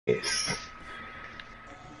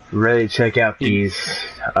Ready to check out these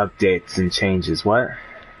updates and changes. What?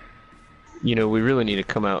 You know, we really need to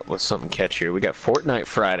come out with something catchier. We got Fortnite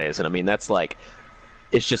Fridays, and I mean, that's like,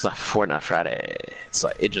 it's just like Fortnite Friday. It's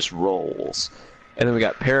like, it just rolls. And then we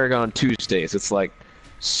got Paragon Tuesdays. It's like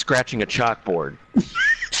scratching a chalkboard.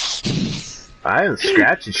 I don't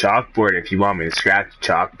scratch a chalkboard if you want me to scratch a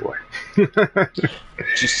chalkboard.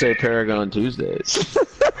 Just say Paragon Tuesdays.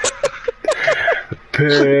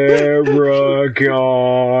 Paragon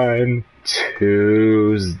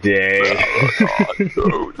Tuesday.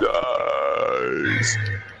 So nice.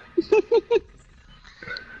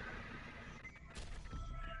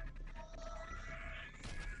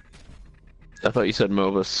 I thought you said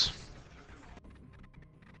MOBAs.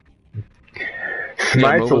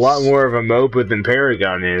 Smite's a lot more of a MOBA than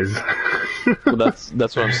Paragon is. Well, that's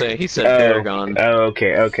what I'm saying. He said Paragon. Oh,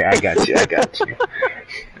 okay, I got you.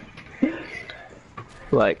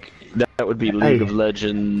 Like, that would be League of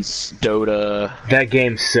Legends, Dota. That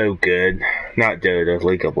game's so good. Not Dota,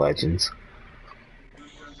 League of Legends.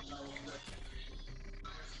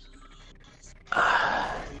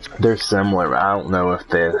 They're similar. I don't know if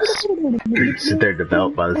they're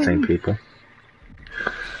developed by the same people.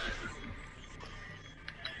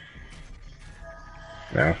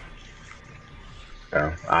 No.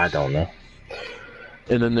 No, I don't know.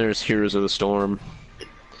 And then there's Heroes of the Storm.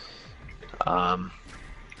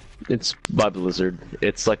 It's by Blizzard.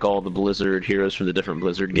 It's like all the Blizzard heroes from the different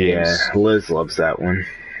Blizzard games. Yeah, Liz loves that one.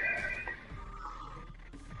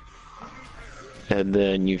 And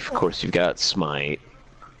then of course you've got Smite.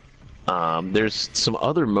 There's some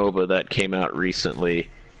other MOBA that came out recently.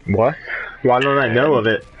 What? Why don't I know of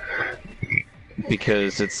it?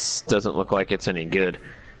 Because it doesn't look like it's any good.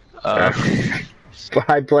 I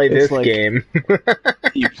play this game.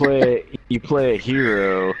 you play a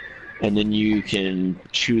hero, and then you can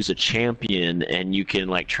choose a champion, and you can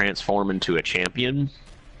like transform into a champion.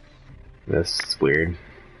 That's weird.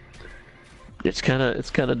 It's kind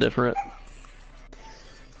of different.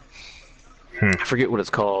 I forget what it's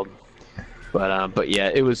called, but yeah,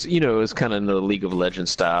 it was it was kind of in the League of Legends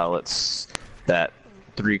style. It's that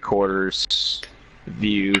 3/4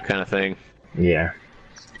 view kind of thing. Yeah.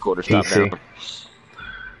 Quarters top down.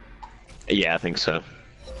 Yeah, I think so.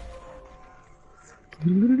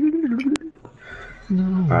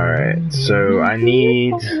 Alright, so I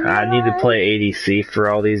need to play ADC for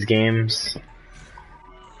all these games.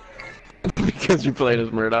 Because you played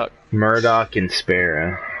as Murdock? Murdock and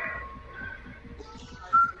Sparrow.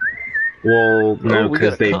 Well, no,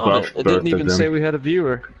 because they buffed both of them. It didn't even say we had a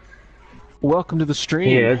viewer. Welcome to the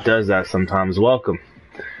stream. Yeah, it does that sometimes. Welcome.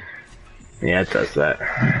 Yeah, it does that.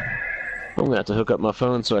 I'm gonna have to hook up my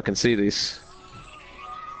phone so I can see these.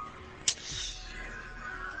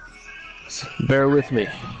 Bear with me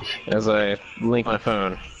as I link my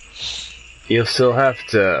phone. You'll still have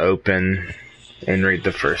to open and read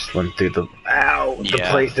the first one through the the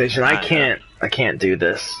PlayStation. I can't do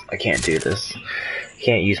this. I can't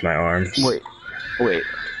use my arms. Wait.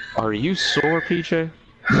 Are you sore, PJ?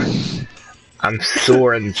 I'm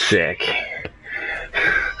sore and sick.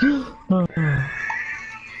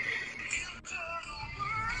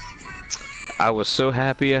 I was so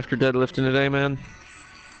happy after deadlifting today, man.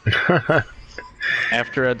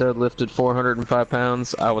 After I deadlifted 405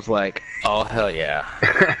 pounds, I was like, oh, hell yeah.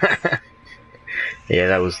 Yeah,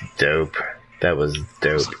 that was dope.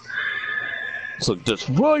 So that's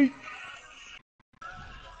right.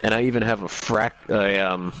 And I even have a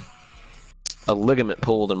ligament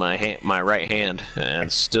pulled in my right hand,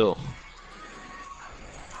 and still,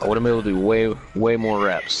 I would have been able to do way more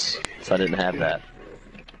reps if I didn't have that.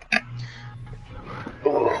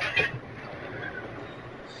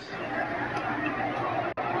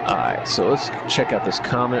 Alright, so let's check out this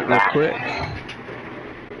comment real quick.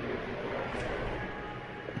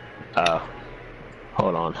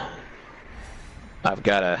 Hold on. I've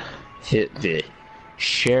got to hit the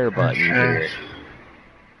share button here.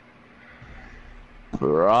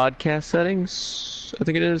 Broadcast settings, I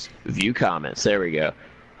think it is. View comments, there we go.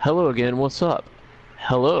 Hello again, what's up?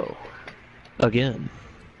 Hello. Again.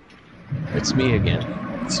 It's me again.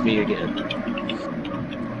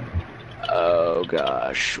 Oh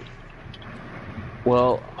gosh.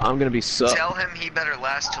 Well, I'm gonna be Tell him he better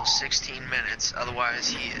last till 16 minutes, otherwise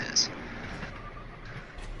he is.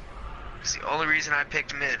 Because the only reason I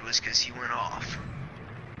picked mid was because he went off.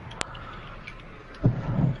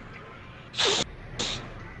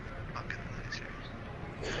 Fucking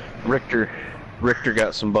losers. Richter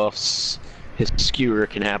got some buffs. His skewer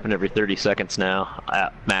can happen every 30 seconds now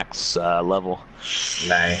at max level.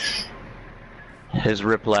 Nice. His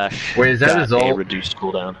Riplash. Wait, is that his ult? A reduced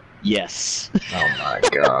cooldown. Yes. Oh my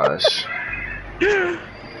gosh.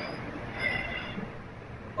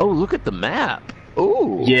 Oh, look at the map.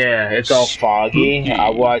 Ooh. Yeah, it's all foggy. Spooky. I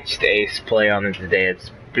watched Ace play on it today.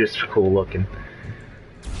 It's just cool looking.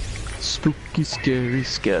 Spooky, scary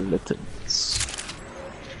skeletons.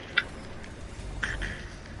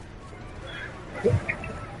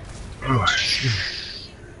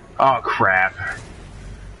 Oh crap.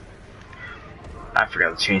 I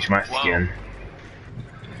forgot to change my skin.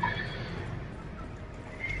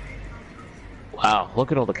 Wow,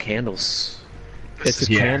 look at all the candles. It's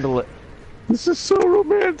a Yeah. candle. This is so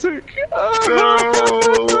romantic. Oh,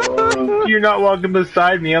 you're not walking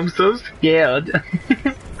beside me. I'm so scared.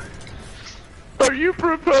 Are you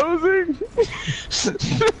proposing?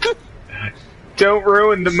 Don't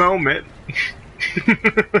ruin the moment.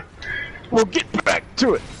 We'll get back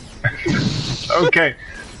to it. Okay.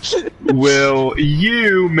 Will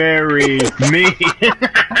you marry me?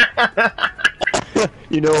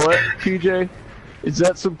 You know what, PJ? Is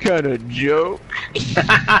that some kind of joke?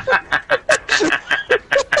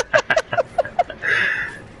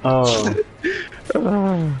 Oh.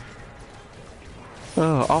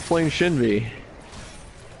 Offlane Shinvi.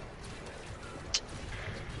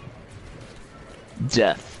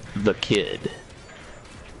 Death the Kid.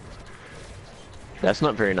 That's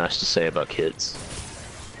not very nice to say about kids.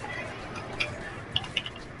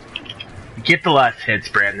 Get the last hits,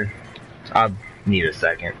 Brandon. I'll need a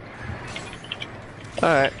second.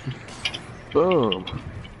 Alright. Boom.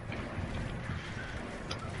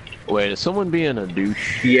 Wait, is someone being a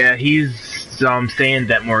douche? Yeah, he's saying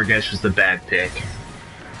that Morgesh was the bad pick.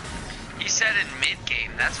 He said in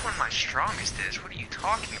mid-game, that's when my strongest is. What are you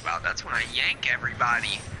talking about? That's when I yank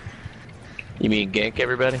everybody. You mean gank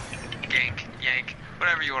everybody? Yank,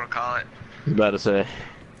 whatever you want to call it. I was about to say,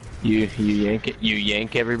 you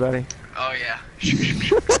yank everybody? Oh yeah.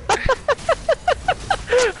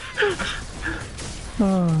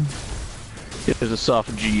 Yeah, there's a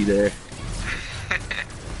soft G there.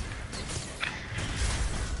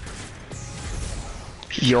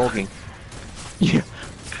 Yogging. Yeah.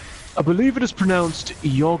 I believe it is pronounced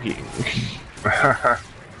yogging.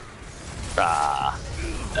 Ah,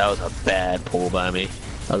 that was a bad pull by me.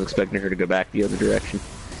 I was expecting her to go back the other direction.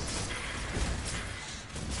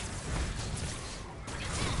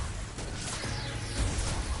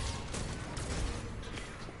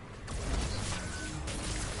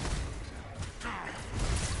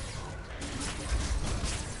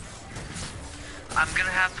 I'm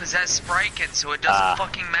gonna have possessed Spriken, so it doesn't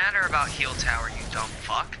fucking matter about heal tower, you dumb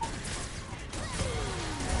fuck.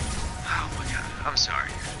 Oh my god, I'm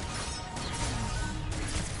sorry.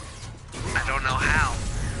 I don't know how.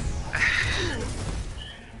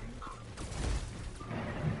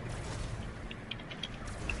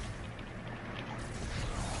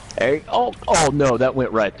 Hey, oh no, that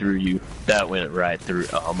went right through you. That went right through.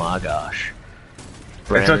 Oh my gosh.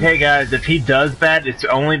 Brandon. It's okay, guys. If he does that, it's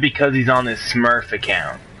only because he's on his Smurf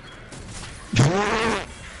account.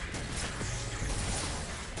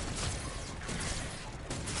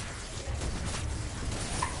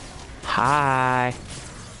 Hi.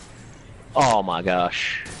 Oh my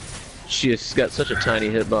gosh. She's got such a tiny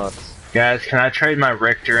hitbox. Guys, can I trade my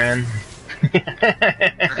Richter in?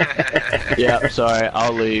 Yeah, sorry,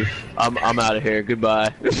 I'll leave. I'm out of here.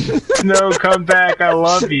 Goodbye. No, come back. I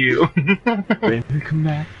love you. Baby, come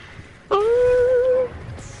back.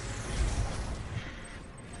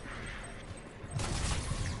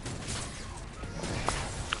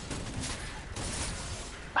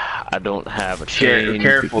 I don't have a chain.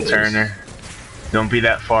 Careful, because... Turner. Don't be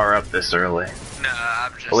that far up this early. No,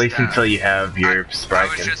 I'm just... At least until you have your I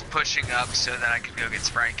Spriken. was just pushing up so that I could go get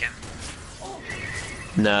Spriken.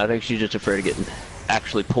 No, I think she's just afraid of getting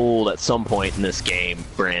actually pulled at some point in this game,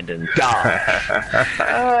 Brandon. God.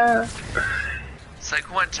 It's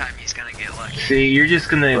like one time he's gonna get lucky. See, you're just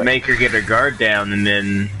gonna make her get her guard down and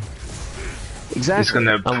then Exactly. just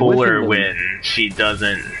gonna pull her when she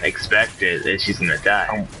doesn't expect it and she's gonna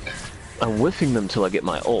die. I'm whiffing them till I get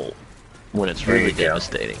my ult. When it's really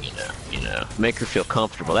devastating, you know, make her feel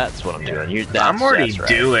comfortable. That's what I'm doing. I'm already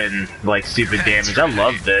doing like stupid damage. I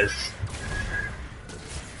love this.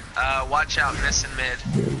 Watch out, missing mid.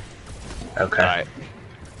 Okay. Alright.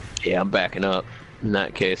 Yeah, I'm backing up in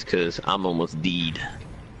that case because I'm almost deed.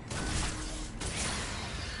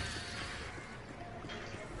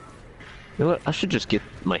 You know what? I should just get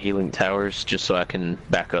my healing towers just so I can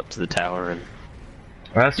back up to the tower and.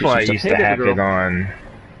 Well, that's why I used to have it on.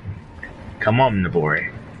 Come on, the boy.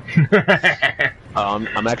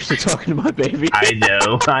 I'm actually talking to my baby. I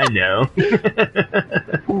know.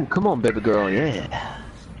 Ooh, come on, baby girl, yeah.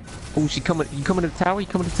 Ooh, you coming to the tower? You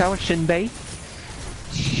coming to the tower, Shinbei?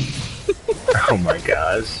 Oh my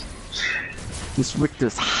gosh. This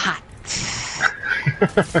Richter's hot.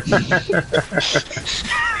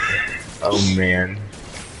 Oh man.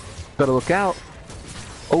 Gotta look out.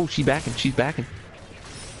 Oh, she's backing.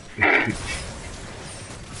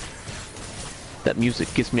 That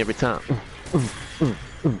music gets me every time.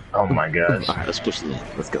 Oh my gosh. Alright, let's push it in.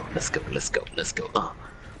 Let's go.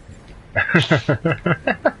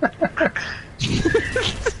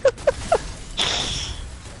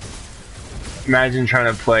 Imagine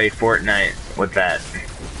trying to play Fortnite with that.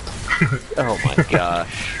 Oh my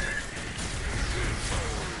gosh.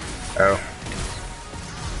 Oh.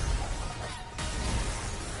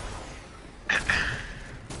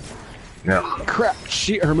 No. Crap,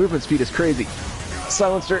 her movement speed is crazy.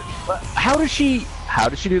 Silenced her. How does she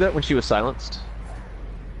do that when she was silenced?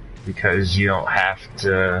 Because you don't have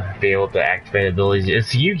to be able to activate abilities.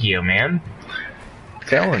 It's Yu-Gi-Oh, man. I'm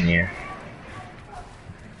telling you.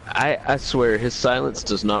 I swear his silence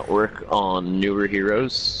does not work on newer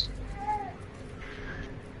heroes.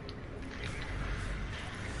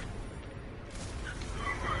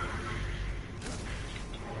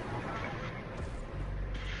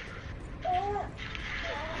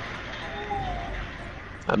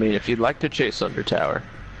 I mean, if you'd like to chase Under Tower.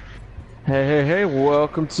 Hey,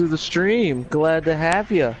 welcome to the stream. Glad to have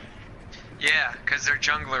you. Yeah, because their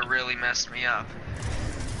jungler really messed me up.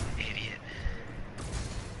 Idiot.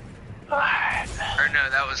 Or no,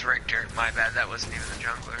 that was Richter. My bad, that wasn't even the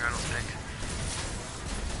jungler, I don't think.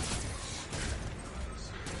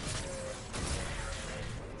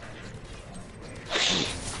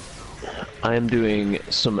 I am doing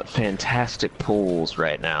some fantastic pulls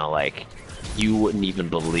right now, like, you wouldn't even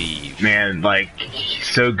believe. Man, like,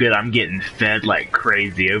 so good I'm getting fed like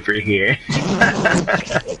crazy over here.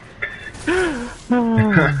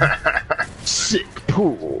 Sick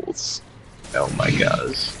pulls. Oh my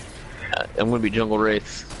gosh. I'm gonna be Jungle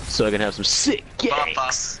Wraith, so I can have some sick ganks.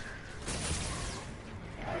 Buff.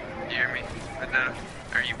 You hear me? No.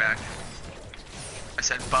 Are you back? I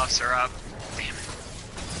said buffs are up. Damn it.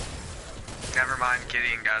 Never mind,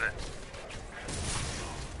 Gideon got it.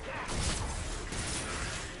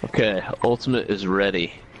 Okay, ultimate is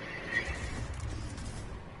ready.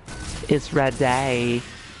 It's ready.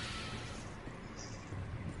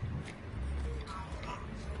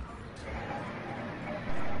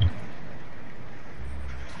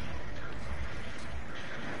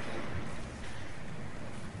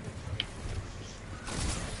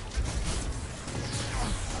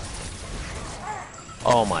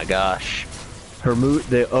 Oh my gosh. Her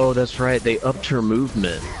oh, that's right, they upped her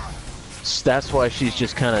movement. That's why she's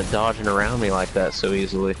just kind of dodging around me like that so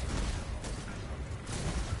easily.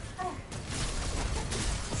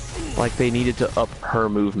 Like they needed to up her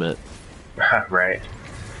movement. Right.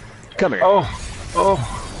 Come here. Oh.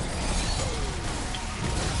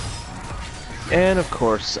 And of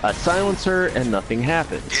course, I silence her and nothing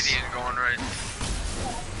happens. Gideon going right.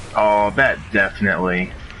 Oh, that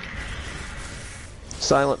definitely.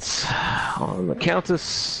 Silence on the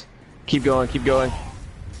Countess. Keep going.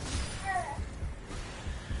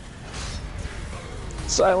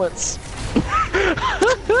 Silence.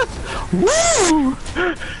 Woo!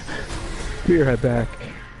 Be right back.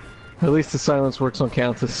 At least the silence works on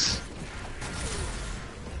Countess.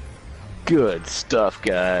 Good stuff,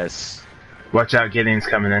 guys. Watch out, Gideon's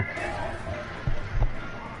coming in.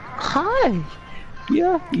 Hi.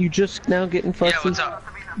 Yeah, you just now getting fussy. Yeah, what's up?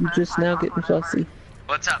 You just now getting fussy.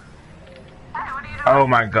 What's up? Oh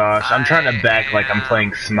my gosh, I'm trying to back like I'm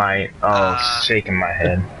playing Smite. Oh, shaking my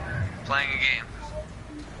head. Playing a game.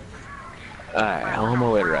 Alright, I'm on my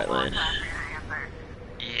way to right lane.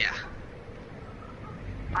 Yeah.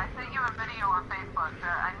 I sent you a video on Facebook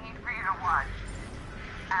that I need for you to watch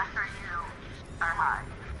after you are high.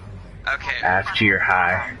 Okay. After you're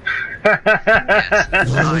high. Yes.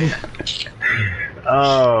 Oh, yeah.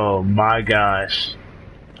 Oh my gosh.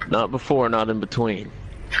 Not before, not in between,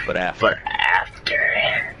 but after. But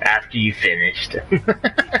after you finished.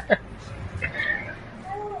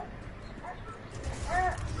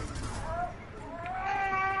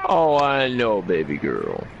 Oh, I know, baby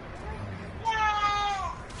girl.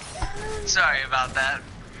 Sorry about that.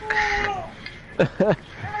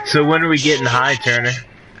 So when are we getting high, Turner?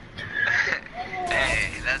 Hey,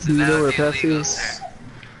 that's Do you know where illegal, Pessy is? sir.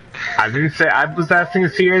 I didn't say. I was asking a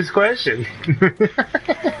serious question.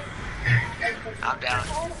 I'm down.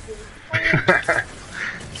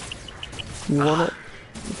 You want it?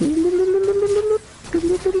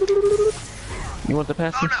 You want the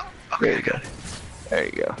pass? Oh no! Okay, There you go. There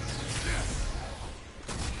you go.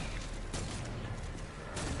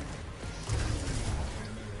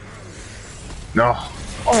 No.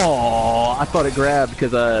 Oh, I thought it grabbed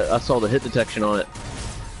because I saw the hit detection on it.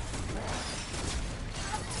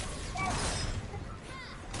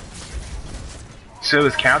 So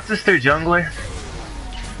is Countess their jungler?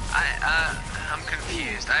 I'm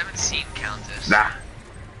confused. I haven't seen Countess. Nah.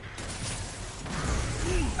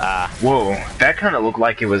 Whoa, that kind of looked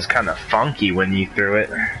like it was kind of funky when you threw it.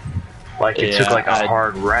 Like it took like a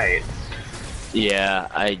hard right. Yeah,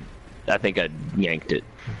 I think I yanked it.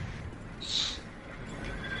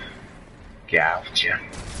 Gotcha.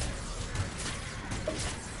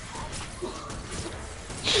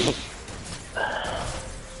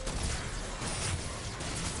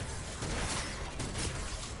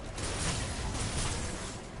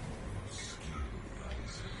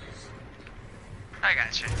 I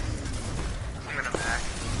got you. I'm gonna back.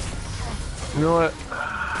 You know what?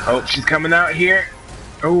 Oh, she's coming out here.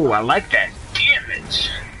 Oh, I like that damage.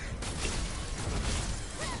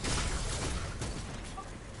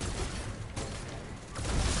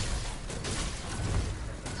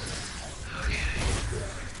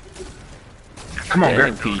 Come on,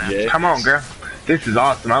 girl. PJ. Come on, girl. This is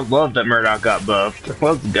awesome. I love that Murdock got buffed.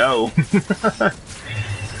 Let's go.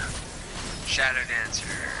 Shadow Dancer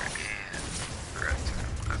and correct.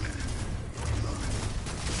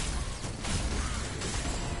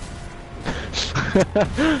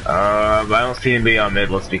 Okay. I don't see anybody on mid.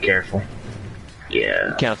 Let's be careful.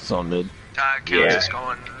 Yeah. Counts on mid. Countess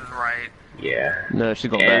going right. Yeah. No,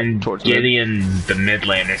 she's going And back towards mid. Gideon, the mid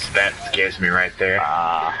laner, that scares me right there.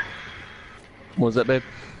 What was that, babe?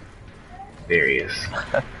 There he is.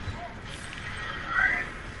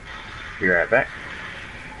 Be right back.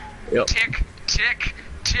 Yep. Tick, tick,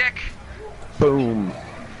 tick. Boom.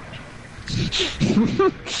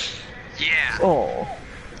 Yeah. Oh.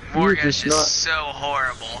 Morgosh is so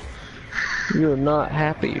horrible. You're not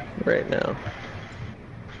happy right now.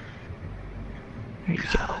 There you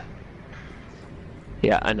go.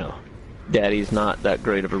 Yeah, I know. Daddy's not that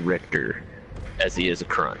great of a Richter as he is a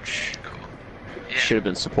Crunch. Cool. Yeah. Should have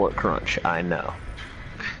been support Crunch, I know.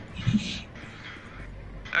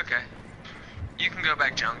 Okay. You can go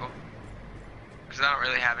back jungle. Because I don't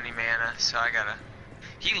really have any mana, so I gotta...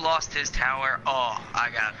 He lost his tower. Oh, I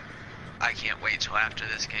can't wait till after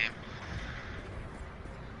this game.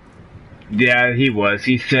 Yeah, he was.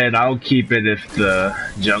 He said, I'll keep it if the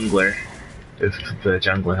jungler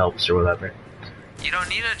helps or whatever. You don't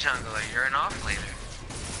need a jungler, you're an off laner.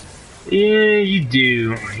 Yeah, you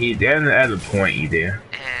do. At a point, you do.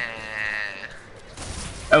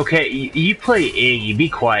 Okay, you play Iggy. Be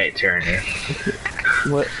quiet, Turner.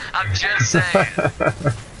 What? I'm just saying.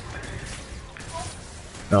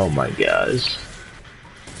 Oh my gosh.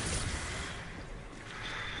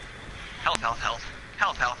 Health, health, health.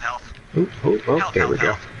 Health, health, health. Oh, Health, there health, we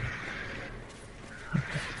go. health.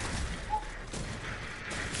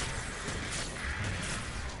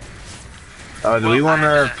 Do we want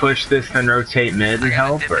to push this and rotate mid and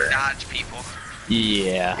help, or? Dodge people.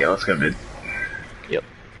 Yeah. Yeah, let's go mid. Yep.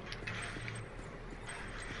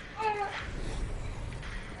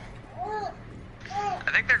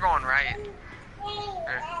 I think they're going right.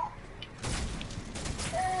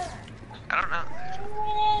 I don't know.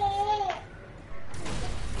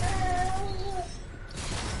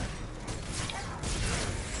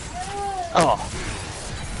 Oh.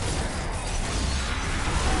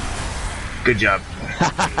 Good job.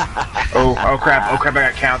 oh crap, I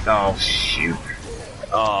got count. Oh shoot.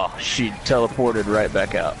 Oh, she teleported right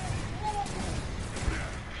back out.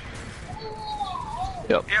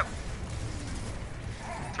 Yep. Yep.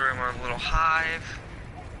 Threw him on a little hive.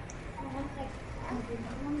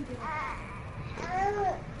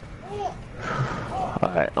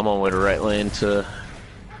 Alright, I'm on my way to right lane to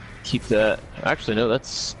keep that. Actually, no,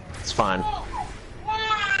 that's fine.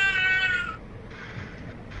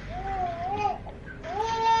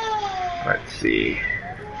 Let's see.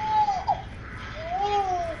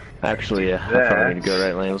 Actually, yeah, I probably need to go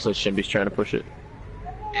right lane. Looks like Shimby's trying to push it.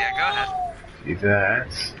 Yeah, go ahead. See that?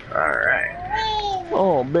 Alright.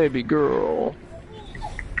 Oh, baby girl.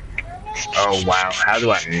 Oh wow, how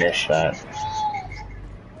do I miss that?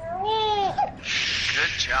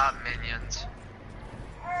 Good job, minions.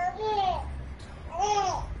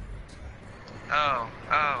 Oh.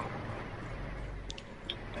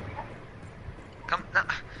 Come, no,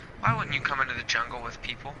 why wouldn't you come into the jungle with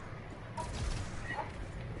people?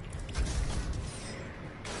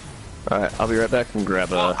 Alright, I'll be right back and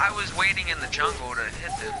grab Well, a... I was waiting in the jungle to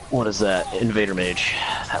hit them. What is that? Invader Mage.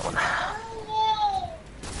 That one.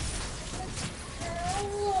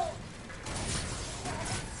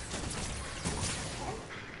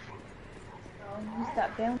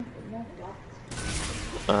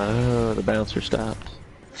 Oh, the bouncer stopped.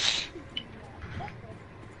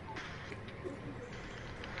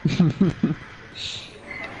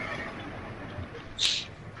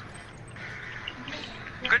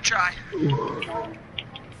 Good try.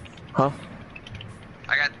 Huh?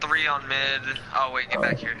 I got 3 on mid. Oh wait, get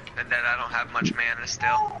back here. And then I don't have much mana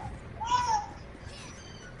still.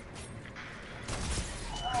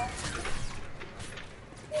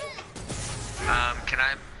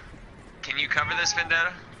 Can you cover this,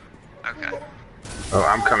 Vendetta? Okay. Oh,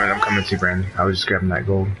 I'm coming too, Brandon. I was just grabbing that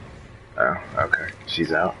gold. Oh, okay.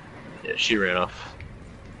 She's out. Yeah, she ran off.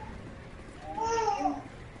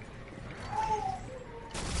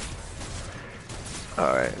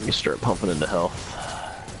 Alright, let me start pumping into health.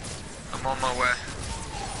 I'm on my way.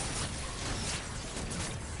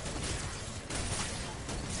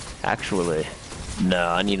 Actually, no,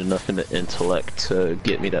 I need enough in the intellect to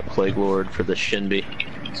get me that Plague Lord for the Shinbi.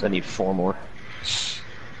 So I need 4 more.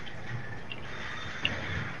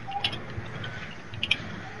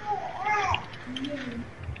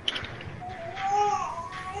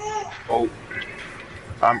 Oh.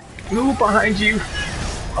 Move behind you.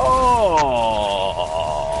 Oh.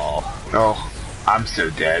 Oh, I'm so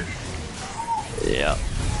dead. Yeah.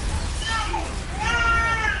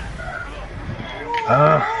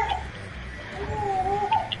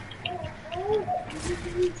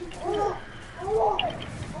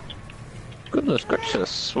 Goodness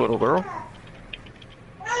gracious, little girl.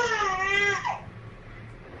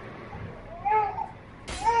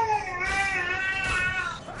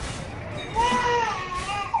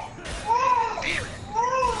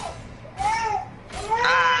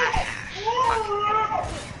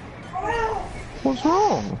 What's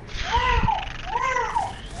wrong?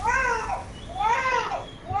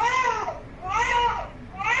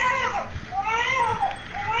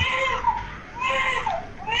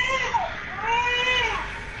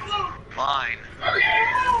 Fine.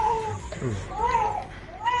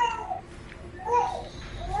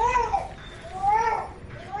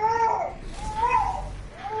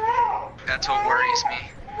 That's what worries me.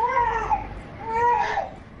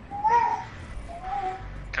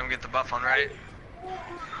 Come get the buff on, right?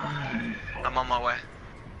 I'm on my way.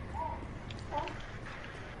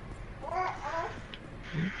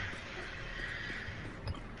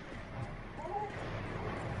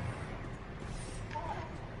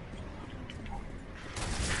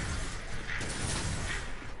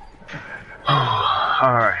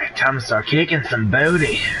 Alright, time to start kicking some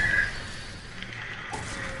booty.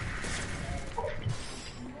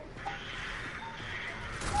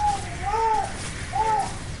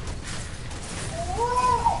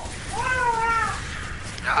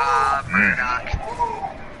 Murdock.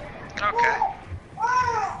 Okay.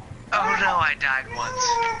 Oh no, I died once.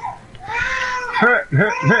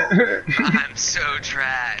 I'm so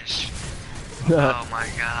trash. Oh my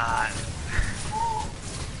god.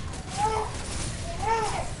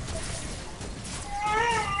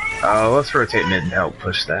 Let's rotate mid and help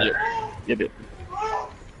push that. Yep.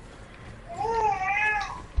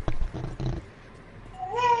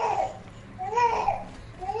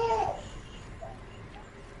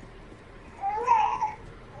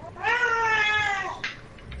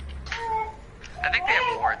 I think they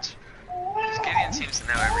have wards. Because Gideon seems to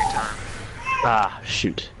know every time. Ah,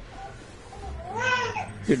 shoot.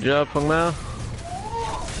 Good job, Feng Mao.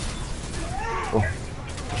 Cool.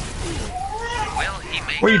 Will he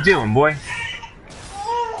make What are you doing, boy?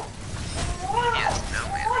 Yes, no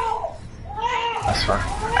man. That's fine.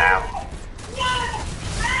 Ow.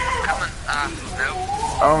 Coming. Nope.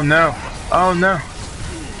 Oh no. Oh no.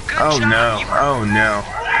 Good Oh job, no. you were- Oh no.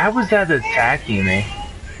 How was that attacking me?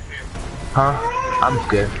 Huh? I'm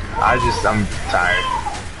good. I'm tired.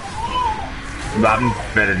 But I'm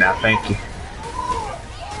better now, thank you.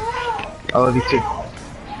 I love you too.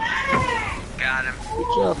 Got him.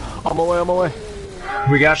 Good job. On my way.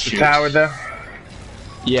 We got the tower though?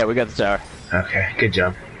 Yeah, we got the tower. Okay, good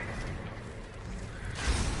job.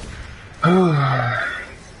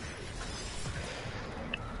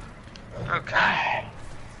 Okay.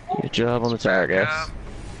 Good job on the tower, guys.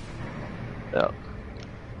 Yep.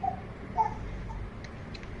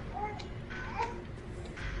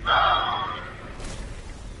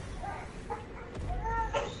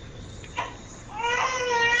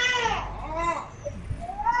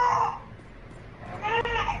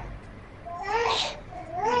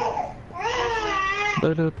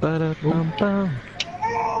 Ba-da-ba-da-bum-bum.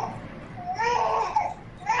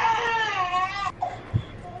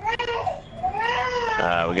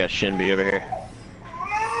 We got Shinbi over here.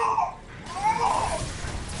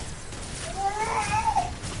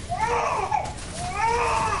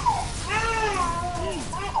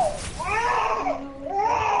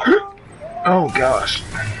 Oh gosh.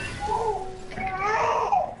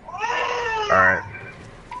 Alright.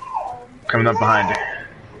 Coming up behind her.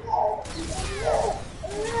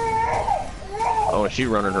 Oh, she's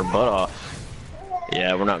running her butt off.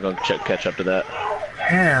 Yeah, we're not going to catch up to that.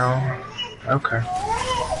 Hell. Okay.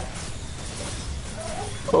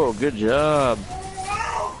 Oh, good job.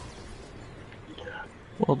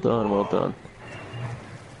 Well done, well done.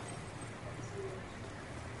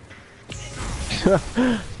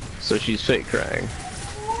 So she's fake crying.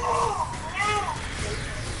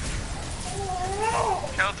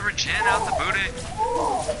 Out the chin, out the booty.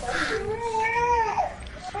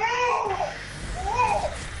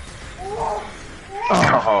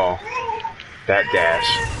 Oh, that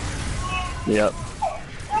dash. Yep.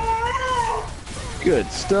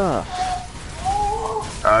 Good stuff.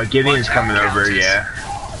 Gideon's coming over, yeah.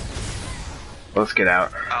 Let's get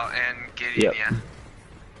out. Oh, and Gideon, Yep. yeah.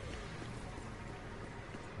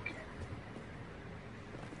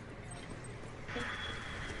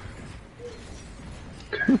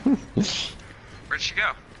 Where'd she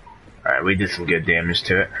go? Alright, we did some good damage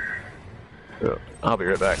to it. I'll be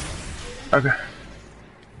right back. Okay.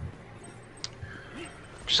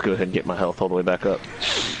 Just go ahead and get my health all the way back up.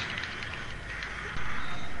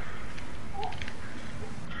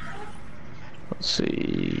 Let's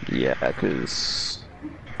see. Yeah, because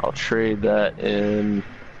I'll trade that in.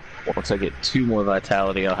 Once I get 2 more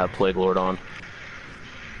vitality, I'll have Plague Lord on.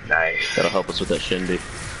 Nice. That'll help us with that Shindy.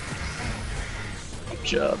 Good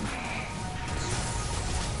job.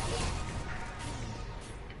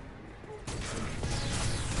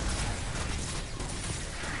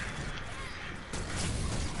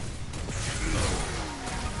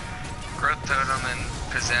 Growth Totem and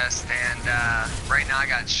Possessed, and right now I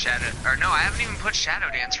got Shadow. Or no, I haven't even put Shadow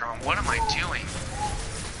Dancer on. What am I doing?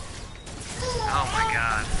 Oh my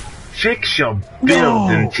god. Fix your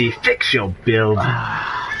build, MT. Fix your build.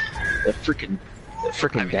 That freaking I mean,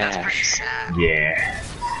 that's pretty dash. sad. Yeah.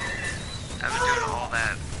 I've been doing all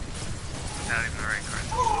that without even the right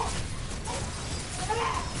card.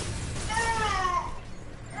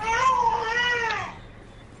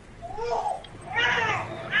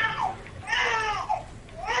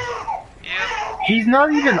 Yep. He's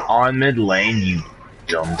not even on mid lane, you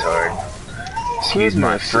dumb tard. Excuse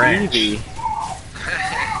my French. Stevie.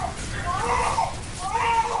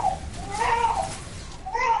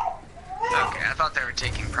 Okay, I thought they were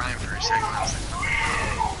taking Prime for a second. I was like,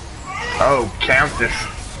 Oh, Countess.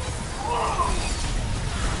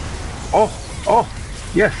 Oh,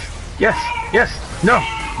 yes, yes, yes, no,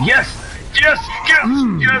 yes,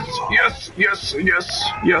 yes,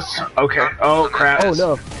 yes. Okay, oh crap. Oh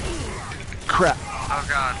no. Crap. oh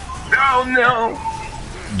god. No.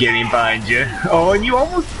 Getting behind you. Oh, and you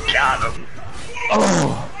almost got him.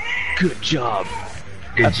 Oh, good job.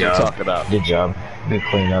 Good That's job. what I'm talking about. Good job. Good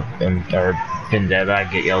cleanup. And or Vendetta. I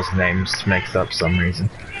get y'all's names mixed up for some reason.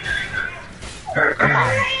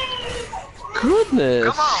 Goodness.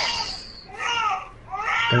 Come on!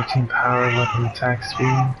 13 power, 11 attack speed.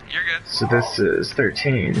 You're good. So this is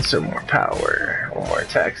 13, so more power, or more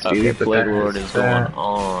attack speed. Okay, but Plague that Lord is going that.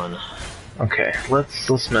 on. Okay,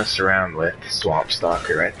 let's mess around with Swamp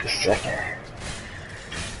Stalker right this second.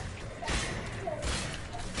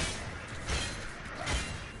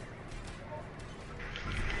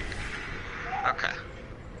 Okay.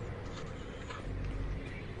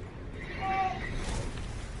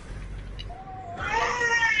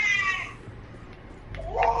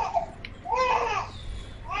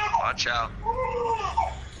 Watch out.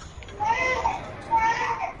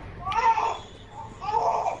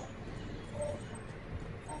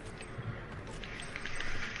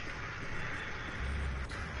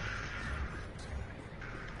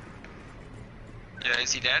 Yeah,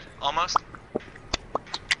 is he dead? Almost?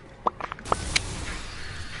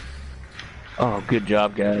 Oh, good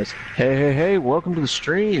job, guys. Hey, welcome to the He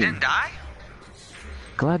stream. didn't die?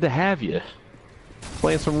 Glad to have you.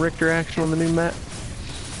 Playing some Richter action on the new map.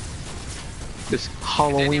 This It didn't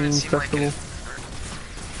Halloween even seem like festival. it.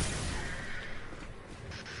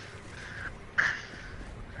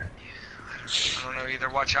 I don't know either.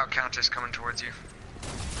 Watch out, Countess coming towards you.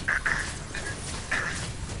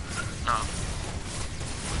 Oh.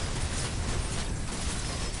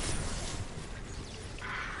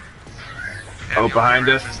 Oh, behind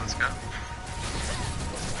us. Let's go.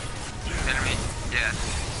 Enemy. Yeah.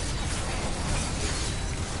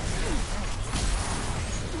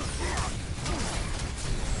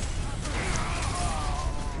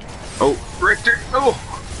 Oh, Richter. Oh.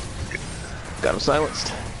 Got him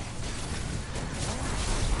silenced.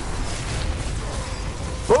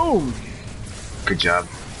 Boom! Good job.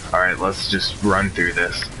 Alright, let's just run through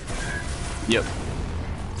this. Yep.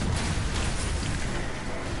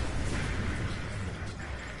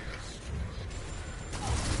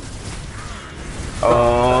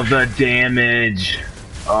 Oh, the damage.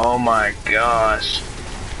 Oh my gosh.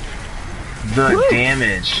 The Woo!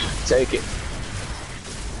 damage. Take it.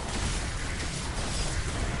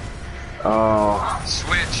 Oh.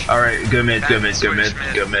 Switch. Alright, go mid, go mid, go mid,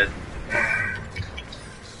 Switch go mid.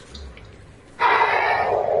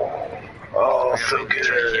 Oh, so good.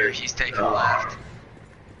 Right here. He's taking left.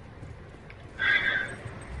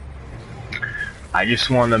 I just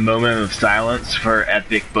want a moment of silence for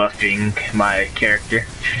epic buffing my character.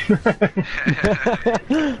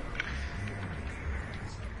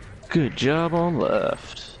 Good job on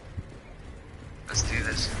left. Let's do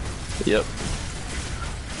this. Yep.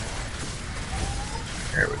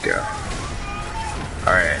 There we go.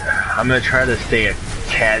 Alright, I'm gonna try to stay a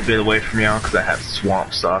tad bit away from y'all because I have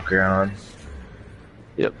Swamp Stalker on.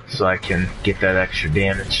 Yep. So I can get that extra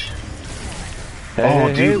damage. Hey, Oh,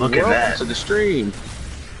 dude, hey, look at welcome that. to the stream.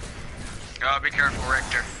 Oh, be careful,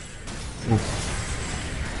 Richter.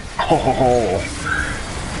 Oh,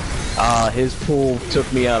 His pull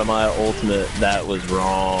took me out of my ultimate. That was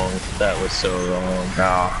wrong. That was so wrong.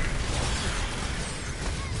 no.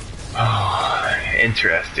 Oh,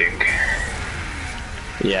 interesting.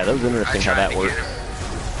 Yeah, that was interesting how that worked.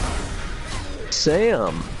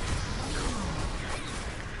 Sam.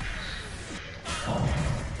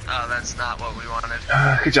 Oh, that's not what we wanted.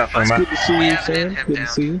 Good job, It's Firma. good to see We you, haven't Sam. him Good down.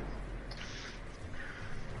 to see you.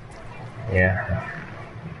 Yeah.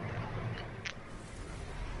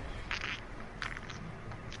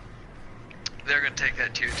 They're gonna take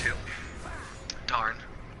that tier 2. Darn.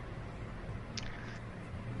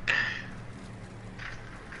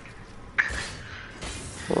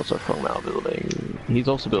 What's our Feng Mao building? He's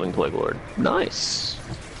also building Plague Lord. Nice.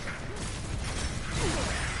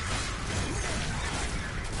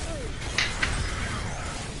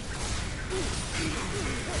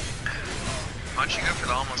 Why don't you go for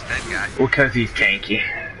the almost dead guy? Well, because he's tanky.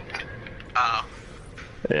 Oh,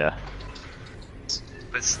 Yeah.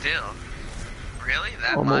 but still. Really?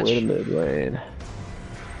 That On my much? way to mid lane.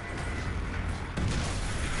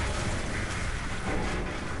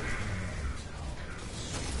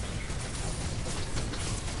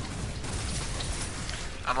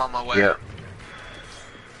 I'm on my way. Yep.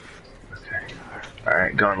 Okay.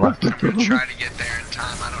 Alright, going left. I'm gonna try to get there in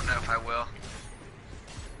time. I don't know if I will.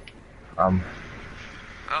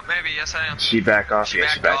 Oh, maybe. Yes, I am. She back off. She Yeah,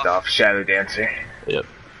 she backed backed off. off. Shadow Dancer. Yep.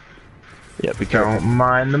 Yep, be careful. Don't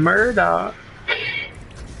mind the Murdock.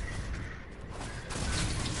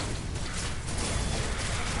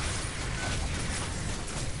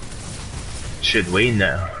 Should we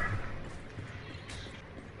know?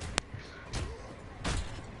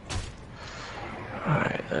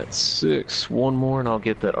 Alright, that's 6. One more and I'll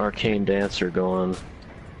get that Arcane Dancer going.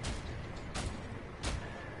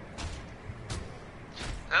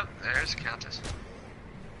 Oh, there's Countess.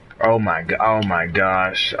 Oh my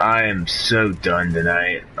gosh. I am so done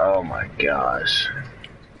tonight. Oh my gosh.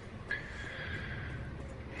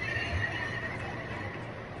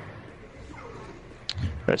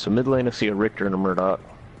 Alright, so mid lane I see a Richter and a Murdock.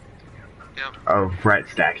 Yep. Oh, right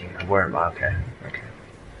stacking. Where am I? Okay. Okay.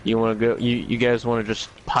 You wanna go, you guys wanna just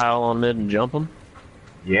pile on mid and jump them?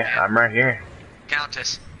 Yeah, I'm right here.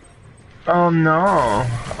 Countess. Oh no.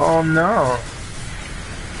 Oh no.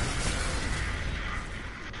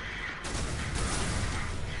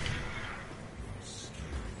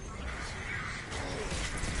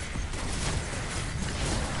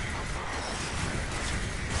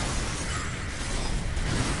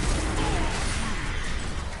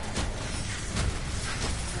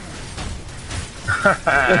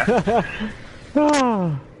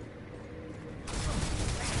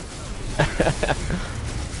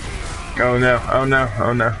 Oh no, oh no,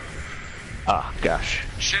 oh no. Ah, gosh.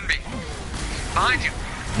 Shouldn't be. Behind you.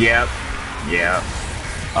 Yep. Yep.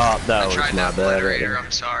 Oh, that I was tried my that bad. Right obliterator. there.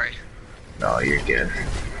 I'm sorry. No, you're good.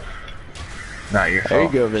 Not your There you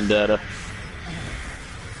fault. go, Vendetta.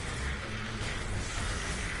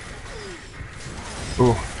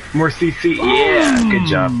 Ooh, more CC. Yeah, good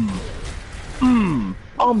job.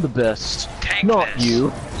 I'm the best. Take Not this.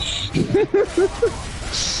 you.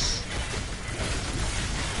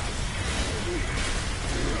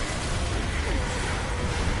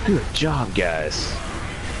 Good job, guys.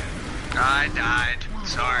 I died.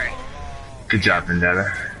 Sorry. Good job,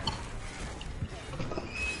 Vendetta.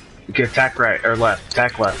 Okay, attack right or left.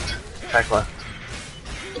 Attack left. Attack left.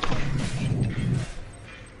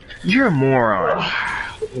 You're a moron.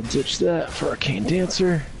 We'll ditch that for Arcane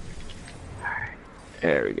Dancer.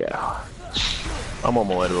 There we go. I'm on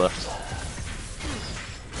my way to left.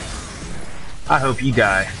 I hope you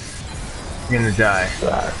die. You're gonna die.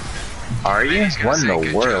 Are you? What in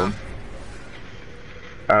the world?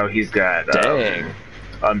 Oh, he's got Dang.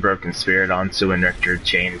 Unbroken Spirit on, so when Richter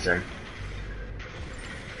chains him.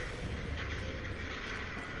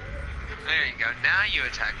 There you go. Now you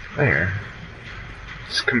attack them. There.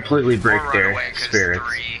 Just completely break their spirits.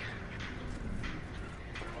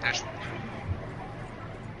 There's...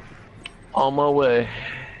 On my way.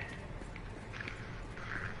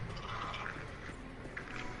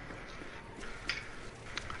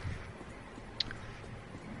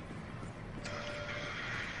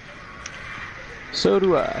 So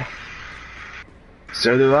do I.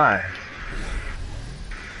 So do I.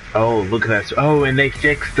 Oh, look at that. Oh, and they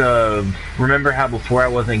fixed remember how before I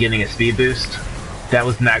wasn't getting a speed boost? That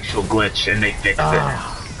was an actual glitch, and they fixed it.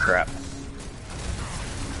 Crap.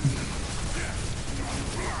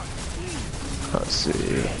 Let's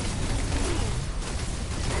see.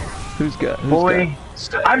 Who's got? Boy,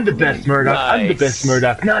 I'm the best Murdock. Nice. I'm the best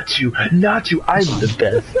Murdock. Not you. Not you. I'm the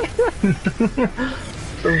best.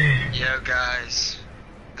 Yo, guys.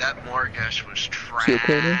 That Morgush was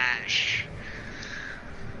trash.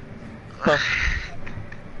 Huh.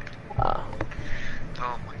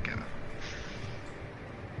 Oh my god.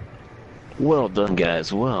 Well done,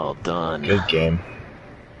 guys. Well done. Good game.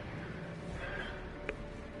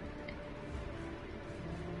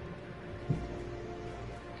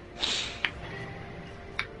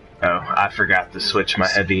 Oh, I forgot to switch my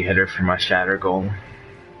heavy hitter for my shatter golem.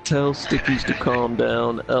 Tell Stickies to calm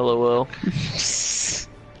down. LOL.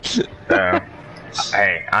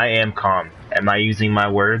 Hey, I am calm. Am I using my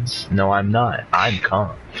words? No, I'm not. I'm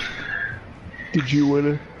calm. Did you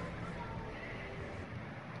win it?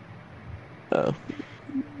 Oh.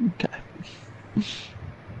 Okay.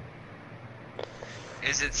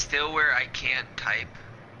 Is it still where I can't type?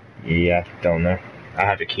 Yeah, don't know. I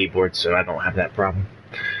have a keyboard, so I don't have that problem.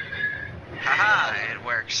 Haha, it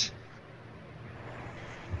works.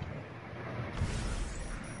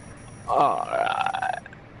 Alright.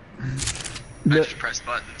 I just press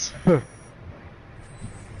buttons. Hey,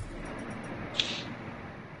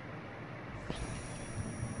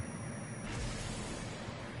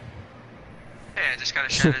 I just got a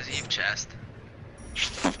Shadow's Eve chest.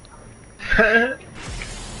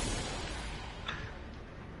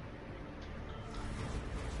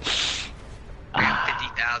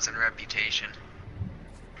 50,000 reputation.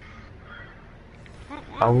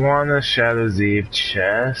 I want a Shadow's Eve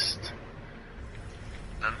chest.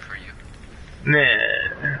 None for you. Nah,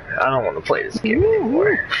 I don't want to play this game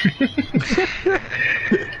anymore.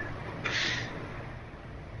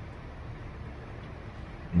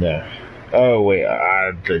 No. Oh wait,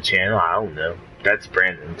 the channel? I don't know. That's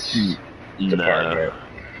Brandon's department.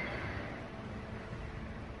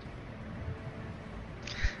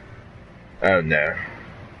 Oh no.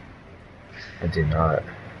 I do not.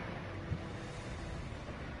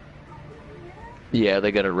 Yeah,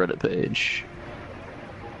 they got a Reddit page.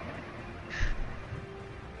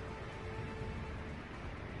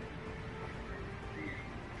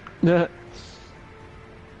 Yeah.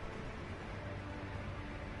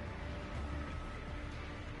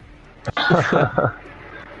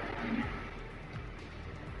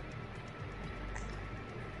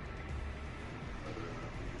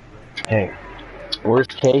 Hey,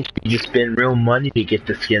 worst case, you spend real money to get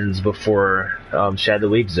the skins before Shadow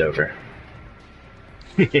Week's over.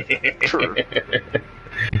 True.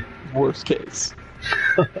 Worst case.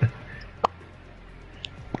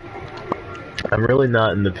 I'm really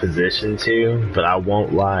not in the position to, but I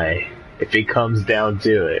won't lie. If it comes down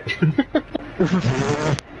to it.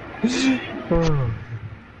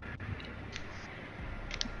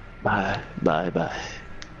 Bye, bye, bye.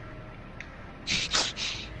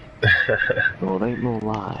 Well, it ain't no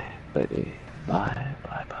lie, lady. Bye,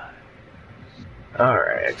 bye, bye.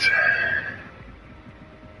 Alright.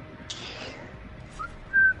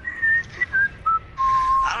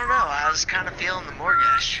 I don't know, I was kind of feeling the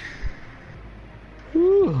Morgush.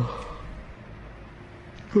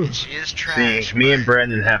 And she is trash. See, me and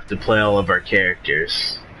Brandon have to play all of our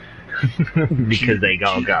characters. Because they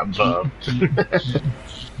all got buffed.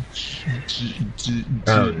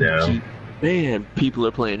 Oh no. Man, people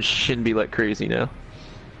are playing Shinbi like crazy now.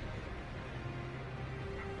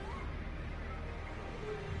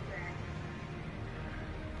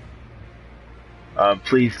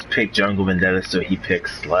 Please pick Jungle Vendetta so he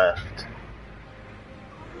picks left.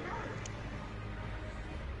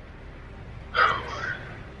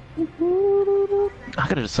 I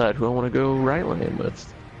gotta decide who I want to go right lane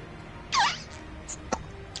with.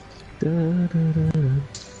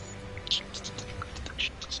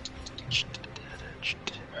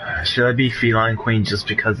 should I be Feline Queen just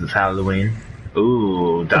because it's Halloween?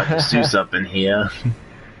 Ooh, Dr. Seuss up in here.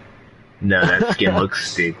 No, that skin looks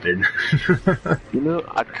stupid. You know,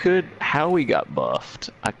 I could... Howie got buffed.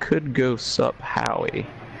 I could go sup Howie.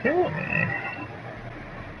 Yeah.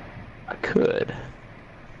 I could.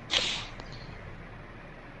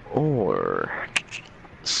 Or...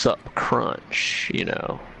 sup Crunch, you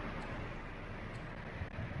know.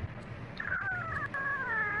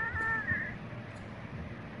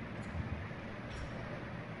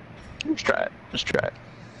 Let's try it. Let's try it.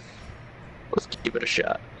 Let's give it a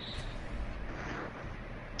shot.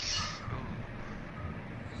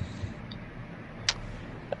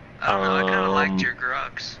 I don't know, I kind of liked your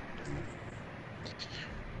Grux.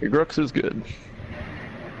 Your Grux is good.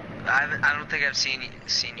 I don't think I've seen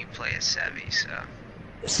you play as Sevi, so...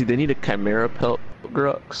 See, they need a Chimera Pelt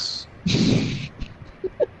Grux.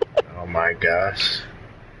 Oh my gosh.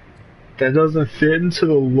 That doesn't fit into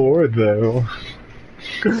the lore, though.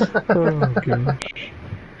 Oh gosh.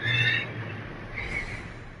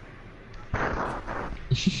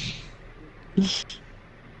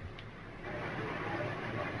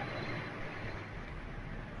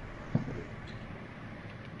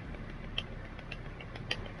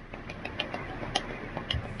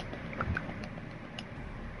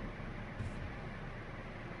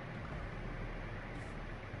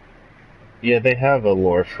 Yeah, they have a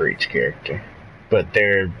lore for each character, but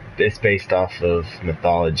it's based off of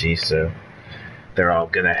mythology, so they're all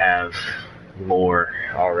gonna have lore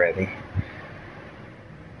already.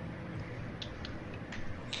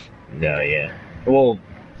 No, yeah. Well,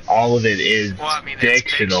 all of it is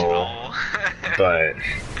fictional, but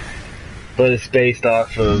it's based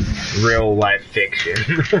off of real life fiction.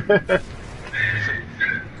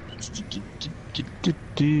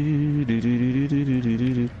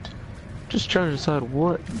 Just trying to decide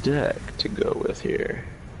what deck to go with here.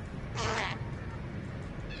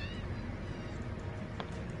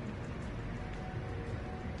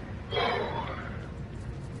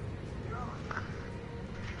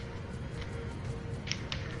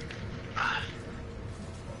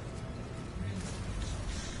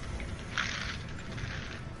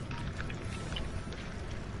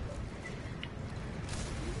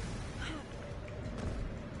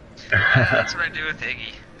 That's what I do with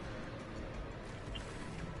Iggy.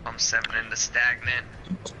 I'm 7 into stagnant.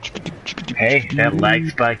 Hey, that lag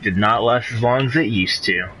spike did not last as long as it used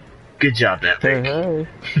to. Good job, Epic. Hey.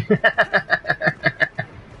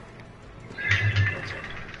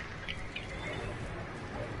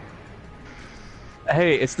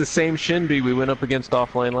 Hey, it's the same Shinbi we went up against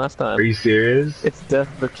offlane last time. Are you serious? It's Death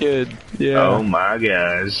the Kid. Yeah. Oh my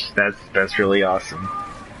gosh, that's really awesome.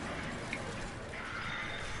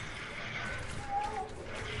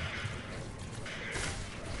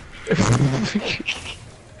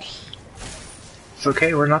 It's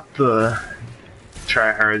okay, we're not the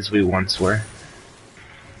tryhards we once were.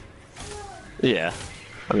 Yeah.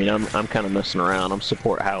 I mean, I'm kind of messing around. I'm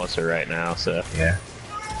support Howitzer right now, so. Yeah.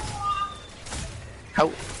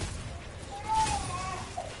 How?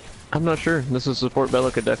 I'm not sure. This is a support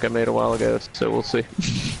Bellica deck I made a while ago, so we'll see.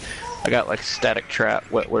 I got like Static Trap,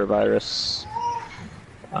 Wetware Virus,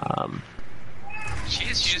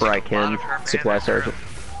 Sprykin, Supply Sergeant.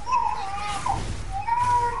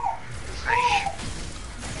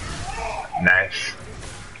 Nice.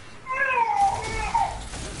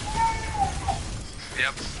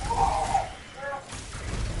 Yep.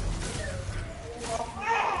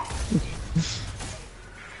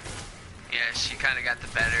 Yeah, she kind of got the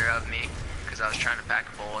better of me because I was trying to back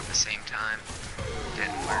a bowl at the same time.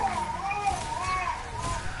 Didn't work.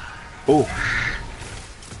 Oh.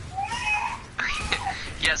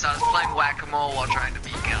 Yes, I was playing whack-a-mole while trying to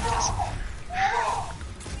beat Countess.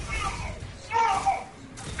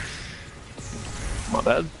 My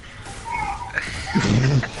bad.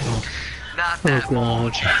 Not that mole,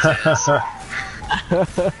 Jesus. I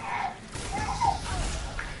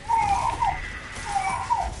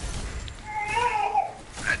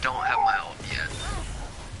don't have my ult yet.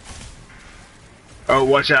 Oh,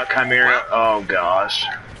 watch out, Chimera. Oh gosh.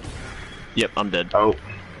 Yep, I'm dead. Oh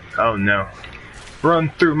no. Run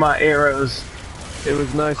through my arrows. It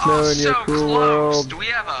was nice knowing you, so cool close. world. Do we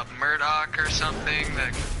have a Murdock or something?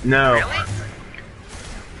 That... No. Really?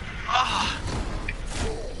 Oh.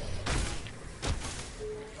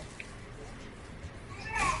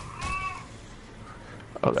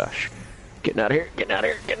 Oh gosh. Getting out of here, getting out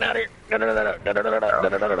of here, getting out of here. No, no, no, no, no, no, no, no, no,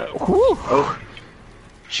 no, no, no. Oh.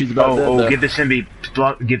 She's about dead, though. Get the Shinbi.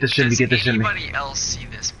 Get the Shinbi, get the Shinbi. Does anybody else see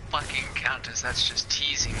this fucking Countess? That's just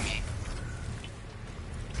teasing me.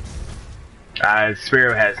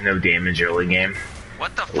 Sparrow has no damage early game.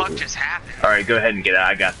 What the fuck just happened? Alright, go ahead and get out.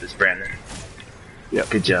 I got this, Brandon. Yep.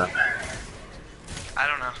 Good job. I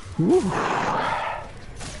don't know. Woo. I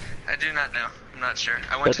do not know. I'm not sure.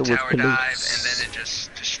 I went to tower dive and then it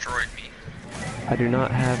just destroyed me. I do not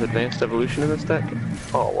have advanced evolution in this deck.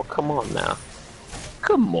 Oh, well, come on now.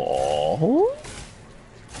 Come on.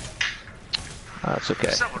 That's okay.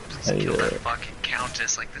 Someone please kill that fucking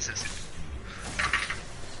countess. Like, this is...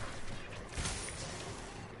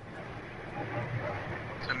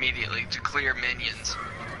 Immediately to clear minions.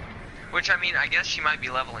 Which, I mean, I guess she might be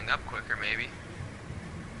leveling up quicker, maybe.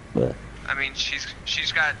 What? I mean,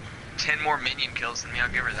 she's got 10 more minion kills than me. I'll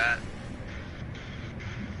give her that.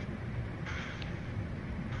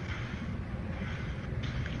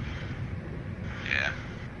 Yeah.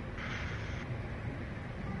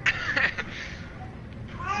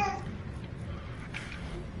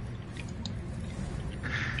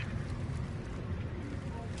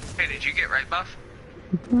 Hey, did you get right buff?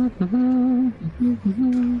 Do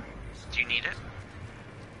you need it?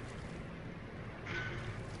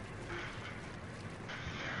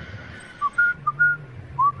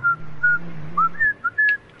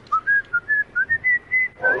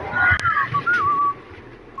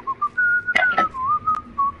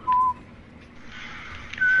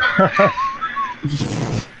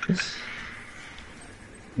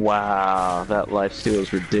 Wow, that lifesteal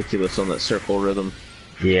is ridiculous on that circle rhythm.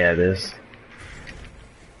 Yeah, it is.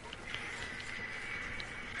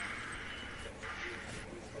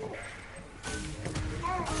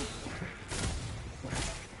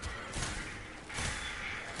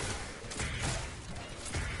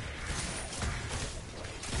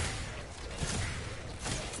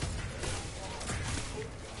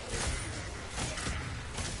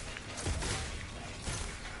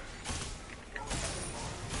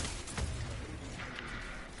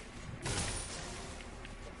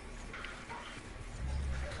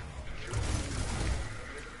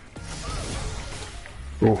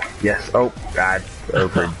 Oh, yes. Oh, God.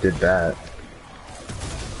 Overdid that.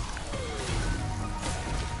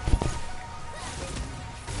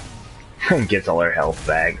 Gets all her health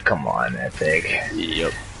back. Come on, Epic.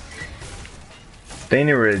 Yep. They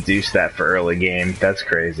need to reduce that for early game. That's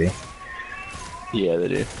crazy. Yeah, they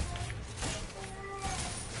do.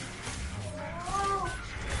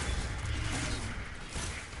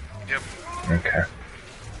 Yep. Okay.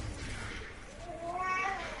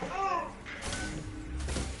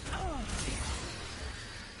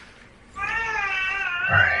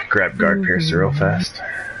 Alright, grab Guard Piercer real fast.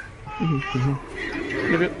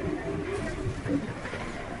 Yep.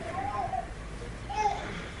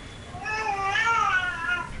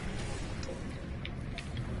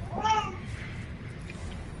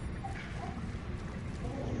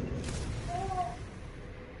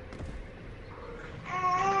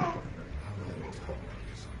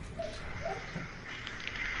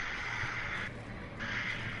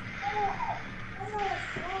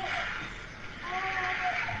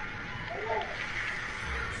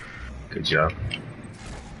 Good job.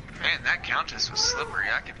 Man, that countess was slippery.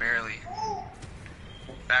 I could barely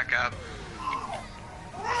back up.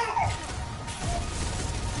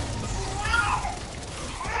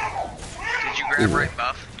 Did you grab right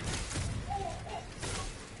buff?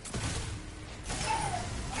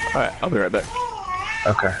 Alright, I'll be right back.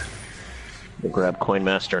 Okay. We'll grab Coin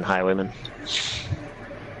Master and Highwayman.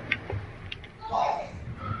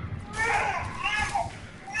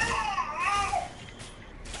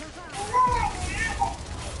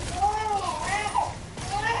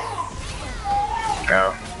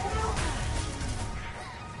 Go.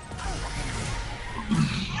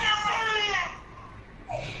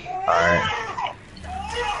 Alright.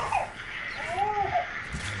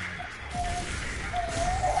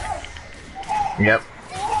 Yep.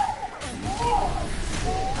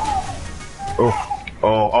 Oh,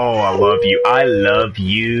 I love you. I love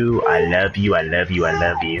you. I love you. I love you. I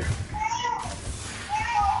love you.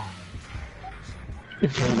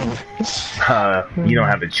 You don't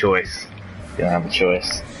have a choice. You don't have a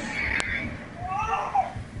choice.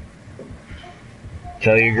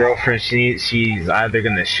 Tell your girlfriend she's either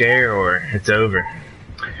gonna share or it's over.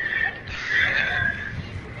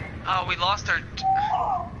 Oh, we lost our...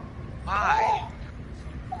 Why?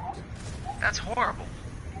 That's horrible.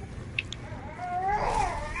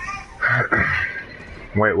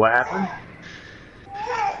 Wait, what happened?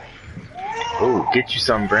 Oh, get you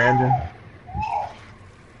some, Brandon.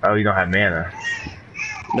 Oh, you don't have mana.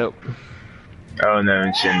 Nope. Oh no,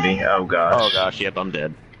 and Shindy. Oh gosh. Oh gosh, yep, I'm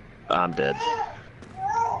dead. I'm dead.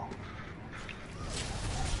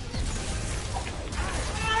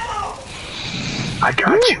 I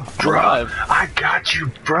got you, bro. Alive. I got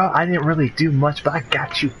you, bro. I didn't really do much, but I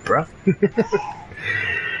got you, bro.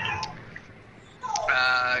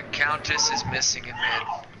 Countess is missing in mid.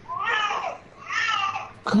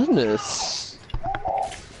 Goodness.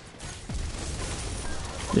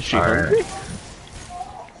 Is she All hungry? right.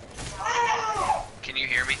 Can you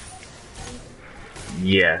hear me?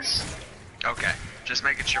 Yes. Okay. Just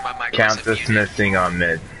making sure my mic Countess wasn't muted. missing on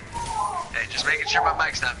mid. Hey, just making sure my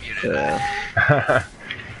mic's not muted. Yeah.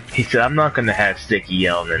 He said, I'm not gonna have Sticky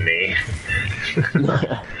yelling at me.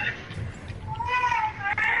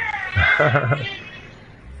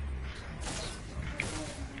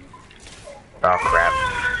 Oh crap.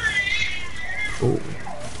 Ooh.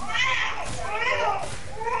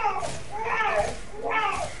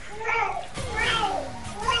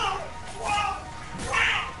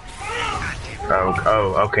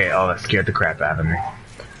 Oh, okay. Oh, that scared the crap out of me.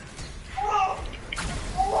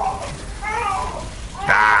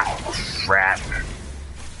 Ah, crap.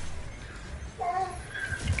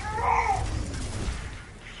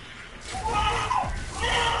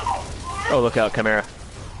 Oh, look out, Chimera.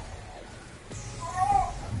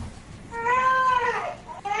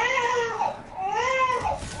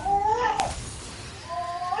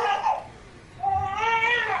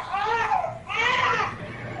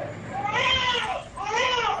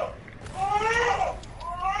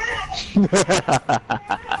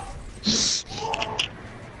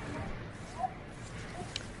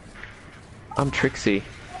 I'm Trixie.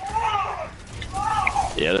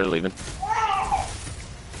 Yeah, they're leaving.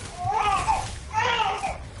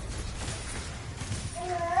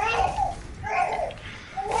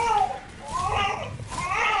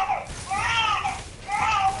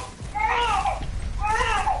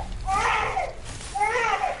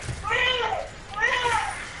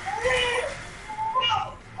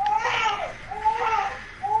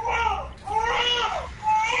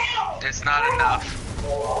 It's not enough.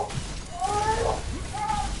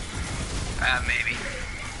 Maybe.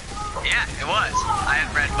 Yeah, it was. I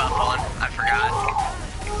had red buff on. I forgot.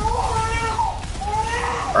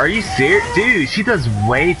 Are you serious? Dude, she does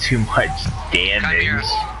way too much damage. Chimera.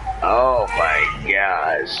 Oh my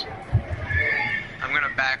gosh. I'm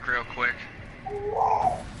gonna back real quick.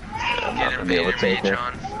 I'm Get not gonna be able to take mage her.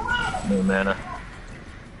 on. No mana.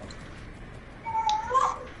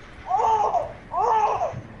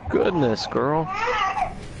 Goodness, girl.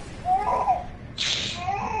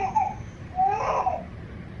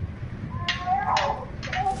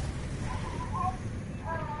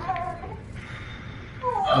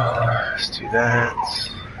 Let's do that.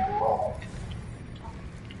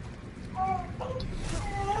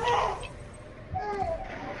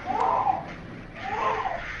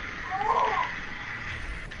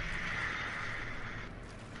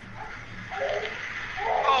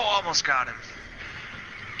 Oh, almost got him.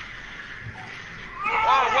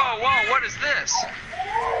 Whoa, whoa, whoa, what is this?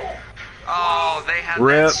 Oh, they have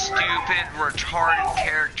Rip. that stupid, retarded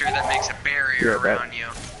character that makes a barrier Yeah, around you.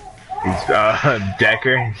 He's,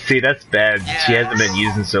 Decker. See, that's bad. Yes. She hasn't been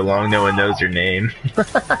using so long, no one knows her name.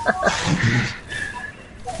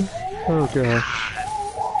 Oh gosh.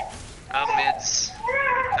 Mids.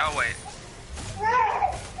 Oh, wait.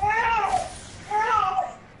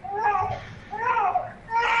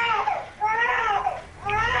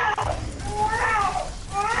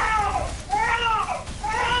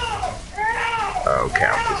 Oh,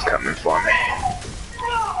 Count is coming for me.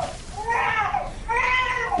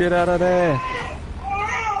 Get out of there.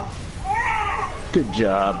 Good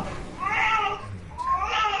job.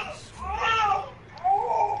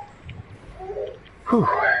 Whew.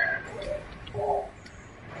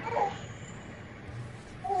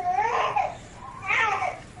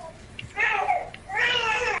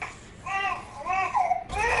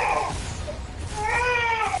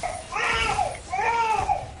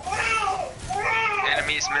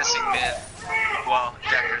 Enemy's missing mid. Well,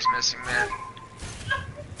 Decker's missing mid.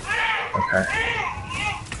 Okay.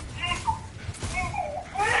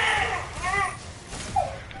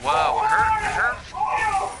 Whoa, her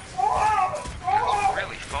goes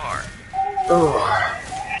really far. Oh.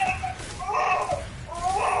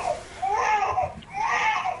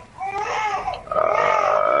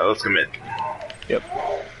 Let's commit. Yep.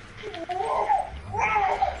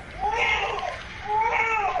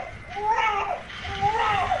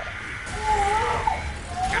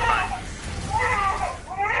 Goodbye.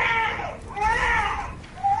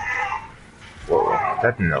 Whoa,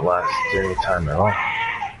 that didn't last any time at all.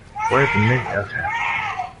 Where's the mid? Okay.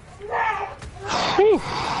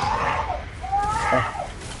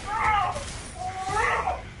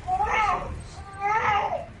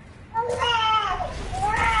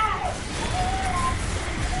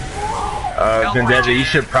 Vendetta, you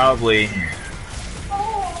should probably...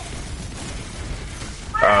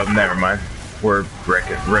 never mind. We're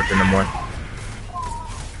ripping them one.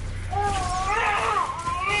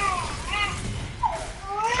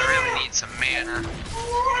 I really need some mana. I'm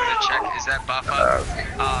gonna check, is that buff up?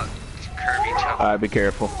 Kirby choke. Alright, be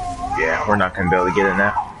careful. Yeah, we're not gonna be able to get it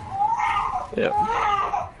now. Yep.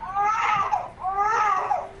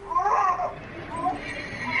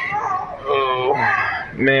 Oh,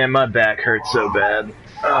 man, my back hurts so bad.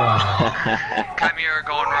 Oh. Chimera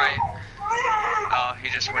going right. Oh, he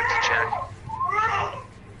just went to check.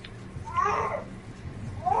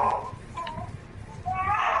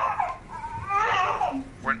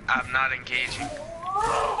 I'm not engaging.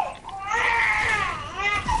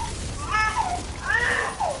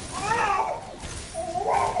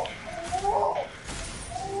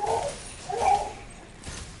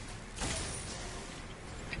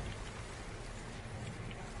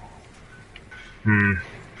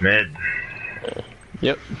 Mid.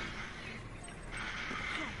 Yep.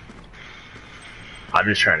 I'm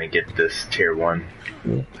just trying to get this tier 1.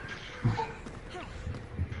 Yeah.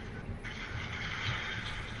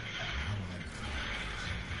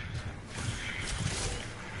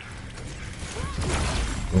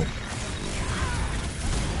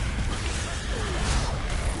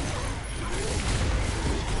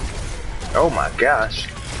 Oh my gosh.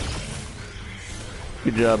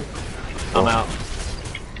 Good job. I'm out.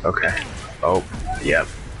 Okay. Oh, yep.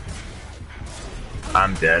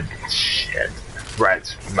 I'm dead. Shit.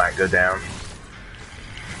 Right, might go down.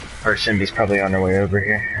 Our Shinbi's probably on her way over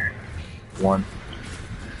here. 1.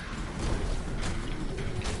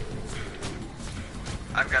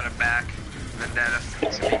 I've got a back. Vendetta,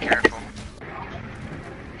 so be careful.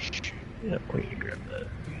 Yeah, we can grab that.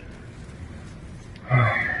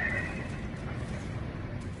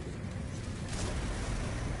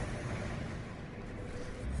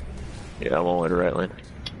 Yeah, I'm on my way to right lane.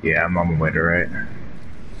 Yeah, I'm on my way to right.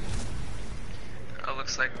 Oh,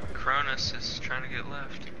 looks like Cronus is trying to get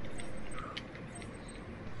left.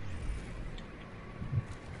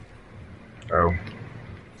 Oh.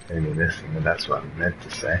 Enemy missing, but that's what I meant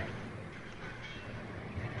to say.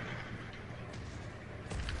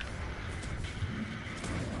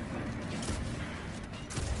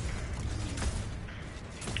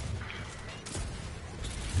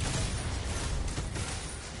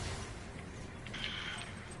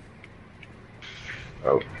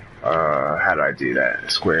 Oh, how do I do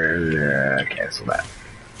that? Square, cancel that.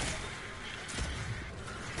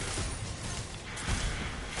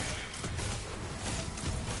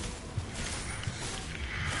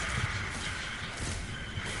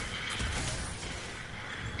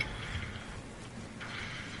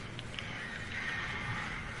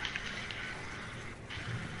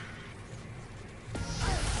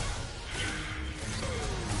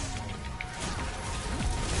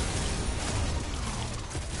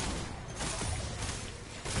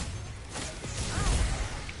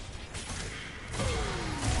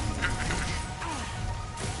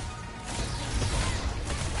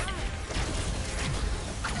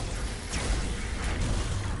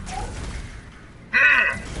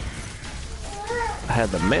 I had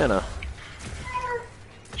the mana.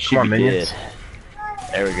 Come on, minions.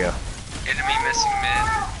 There we go. Enemy missing mid.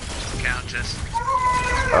 Countess.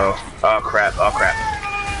 Oh crap, oh crap.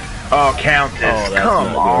 Oh, Countess, Oh, that's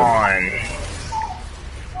come on.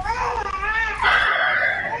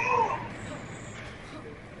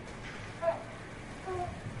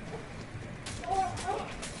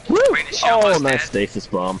 Woo! Wait, is she Oh, almost nice dead? stasis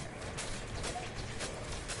bomb.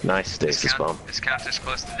 Nice stasis bomb. Is Countess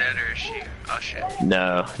close to dead or is she? Oh shit.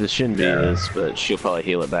 No, this shouldn't be Yeah. his, but she'll probably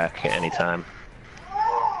heal it back at any time.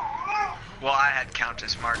 Well, I had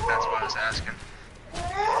Countess marked, that's what I was asking.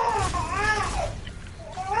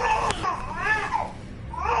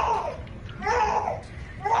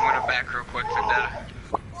 I'm gonna back real quick, Vendetta.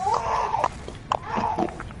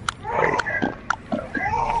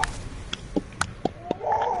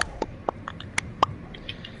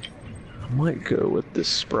 I might go with this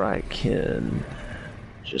Spry Kin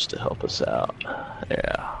just to help us out.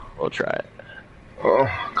 Yeah, we'll try it. Oh,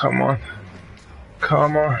 come on.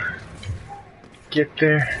 Come on. Get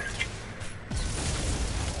there.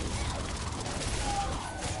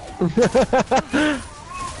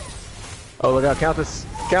 Oh, look out, Countess!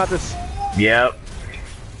 Countess! Yep.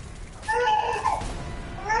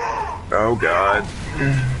 Oh god.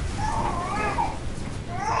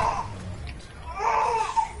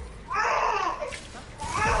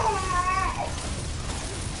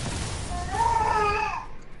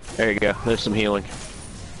 There you go, there's some healing.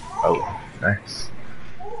 Oh, nice.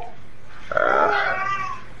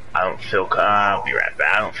 I don't feel. I'll be right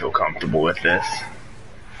back. I don't feel comfortable with this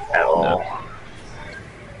at all.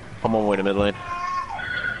 I'm on my way to mid lane.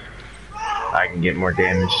 I can get more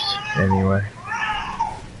damage anyway.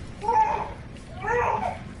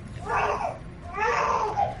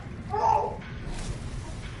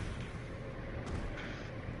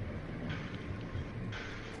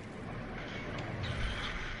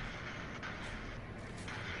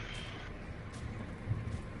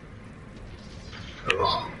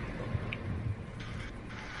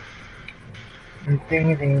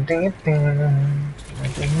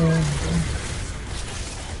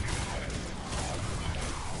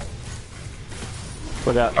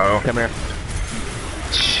 Look out. Oh. Come here.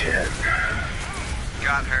 Shit.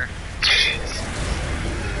 Got her.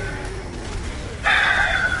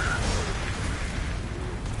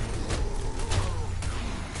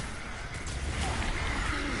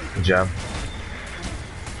 Good job.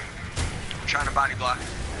 I'm trying to body block.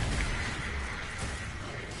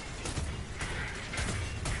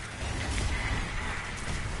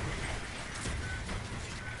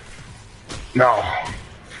 No.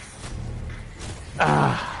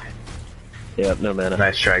 Ah. Yep, no mana.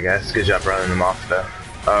 Nice try, guys. Good job running them off, though.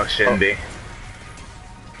 Oh, shouldn't be.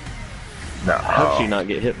 No. How'd she not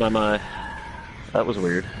get hit by my... That was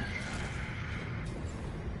weird.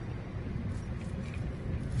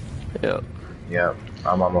 Yep. Yep.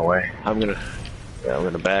 I'm on my way. I'm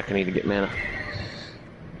gonna back. I need to get mana.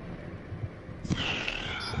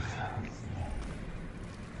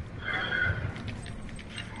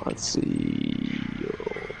 Let's see.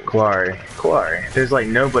 Kalari. There's like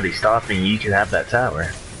nobody stopping you. You could have that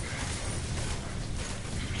tower.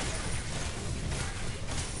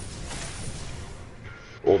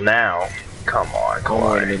 Well, now, come on, Come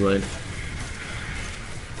on, mid Kalari. lane.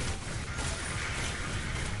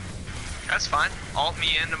 That's fine. Alt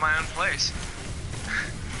me into my own place.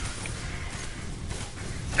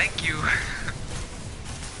 Thank you.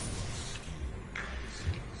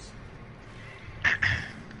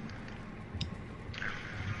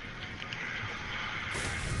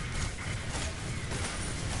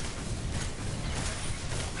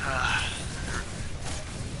 I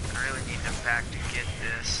really need to back to get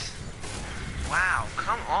this. Wow,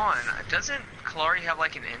 come on. Doesn't Kalari have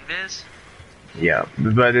like an invis? Yeah,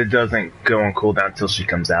 but it doesn't go on cooldown until she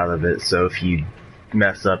comes out of it. So if you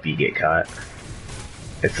mess up, you get caught.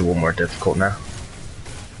 It's a little more difficult now.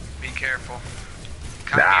 Be careful.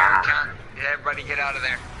 Come here, everybody get out of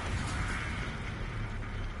there.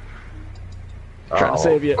 Trying to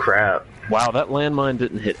save you. Crap. Wow, that landmine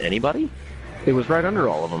didn't hit anybody? It was right under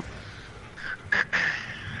all of them.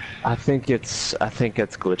 I think it's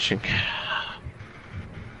glitching.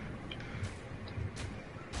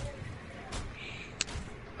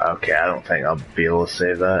 Okay, I don't think I'll be able to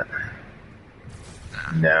save that.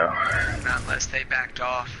 No. Not unless they backed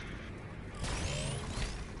off.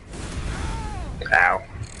 Ow.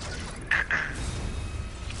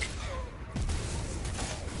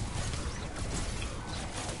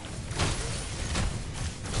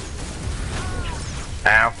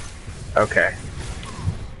 Ow. Okay.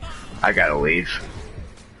 I gotta leave.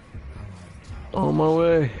 On my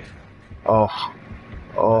way. Oh.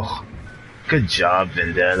 Oh. Good job,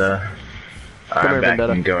 Vendetta. Come I'm here, back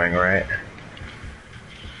Vendetta. and going right.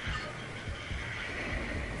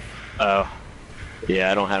 Oh.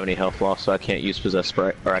 Yeah, I don't have any health loss, so I can't use Possess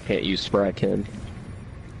Sprite, or I can't use Paragon.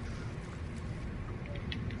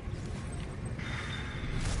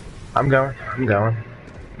 I'm going. I'm going.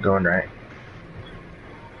 I'm going right.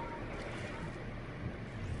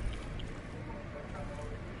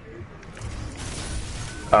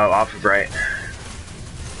 Oh, off of right.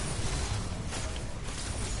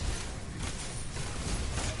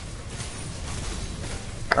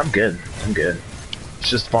 I'm good. I'm good. It's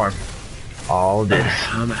just farm. All this.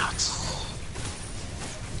 I'm out.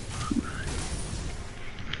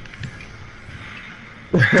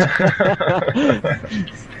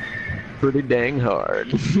 Pretty dang hard.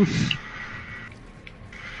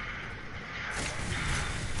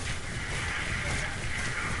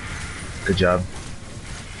 Good job.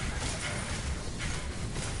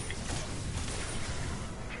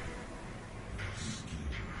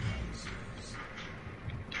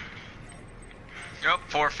 Yep,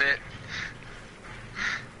 forfeit.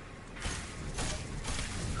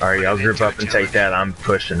 Alright, y'all group up and take that. I'm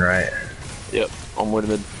pushing right. Yep, I'm with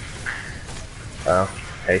mid. Oh,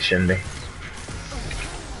 hey Shindy.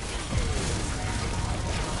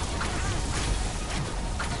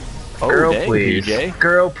 Oh, Girl, dang, please. PJ.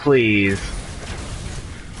 Girl, please.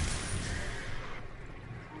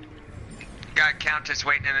 Got Countess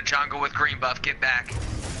waiting in the jungle with green buff. Get back.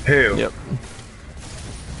 Who? Yep.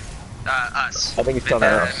 Us. I think he's talking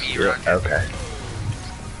about us. Me, Yeah. Roger. Okay.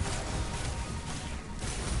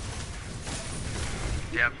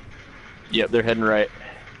 Yep. Yep, they're heading right.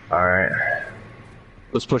 Alright.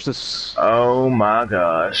 Let's push this. Oh my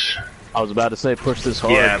gosh. I was about to say push this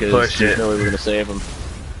hard Yeah, because push there's it. no way we're gonna save him.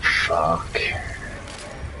 Fuck.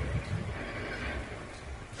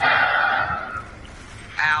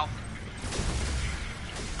 Ow.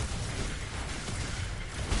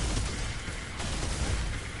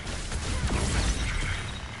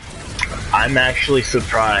 I'm actually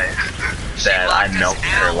surprised that I locked us milked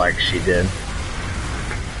her out. like she did.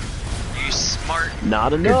 You smart.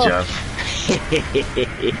 Not Good enough. job.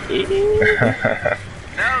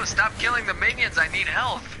 No, stop killing the minions. I need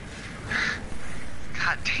health.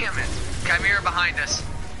 God damn it. Chimera behind us.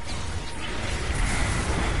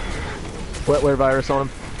 Wetware virus on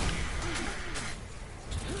him.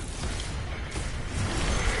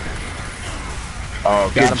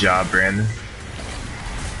 Oh, Got good him. job, Brandon.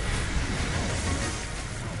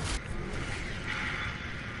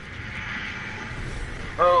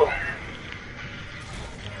 Oh.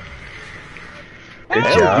 Good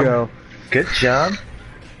There job. we go. Good job.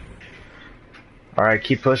 Alright,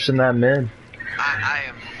 keep pushing that mid. I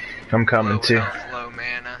am I'm coming low too. health, low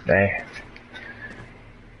mana. Hey.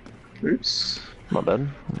 Oops. My bad.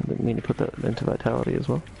 I didn't mean to put that into vitality as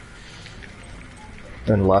well.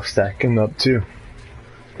 And left stacking up too.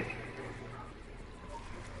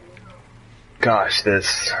 Gosh,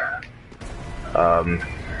 this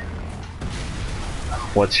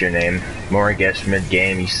what's your name? Morigesh mid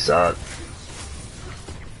game, you suck.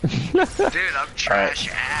 Dude, I'm trash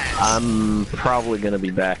ass. I'm probably gonna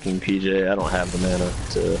be backing PJ. I don't have the mana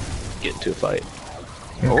to get into a fight.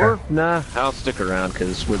 Okay. Or, nah, I'll stick around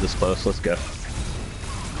because we're this close. Let's go.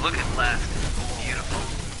 Look at left. Beautiful.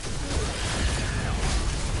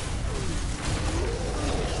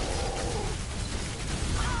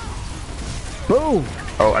 Boom!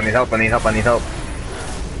 Oh, I need help, I need help, I need help.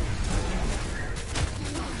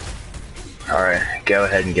 Alright, go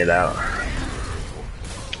ahead and get out.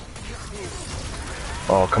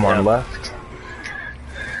 Oh, come on, Yep. left.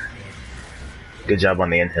 Good job on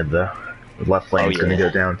the inhib though. The left lane's gonna yeah.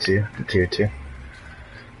 go down to tier 2.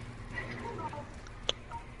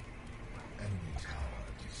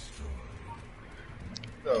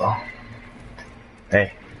 Oh.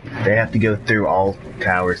 Hey, they have to go through all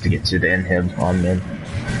towers to get to the inhib on mid.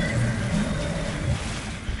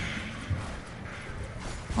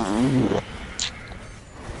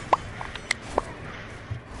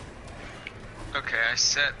 Okay, I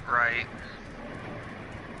set right.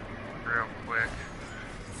 Real quick.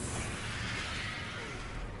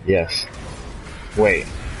 Yes. Wait,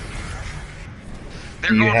 They're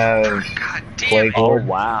Do you going have for God damn plague it. Oh, Lord?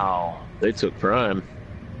 wow. They took Prime.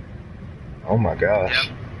 oh my gosh.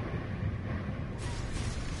 Yep.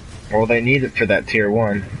 Well, they need it for that tier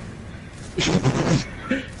 1.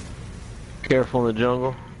 Careful in the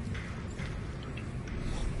jungle.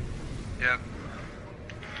 Yep.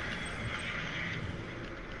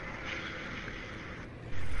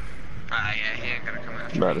 Ah, yeah, he ain't gonna come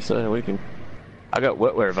after About me. to say, we can... I got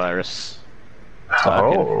wetware virus. So I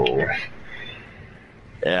Oh.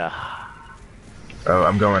 Yeah. Oh,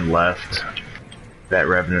 I'm going left. That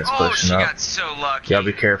Revenant's Oh, pushing she up. got so lucky. Y'all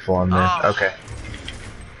be careful on mid. Oh. Okay.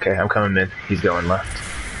 Okay, I'm coming mid. He's going left.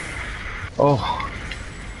 Oh.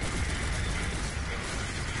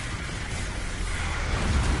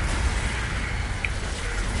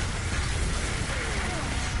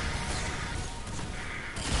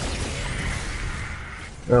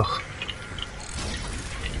 Ugh.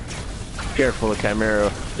 Careful, the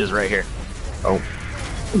Chimera is right here. Oh.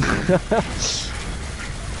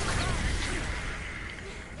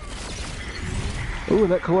 Ooh,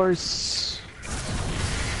 that color's...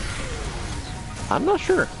 I'm not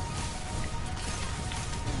sure.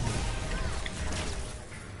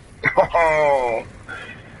 Oh.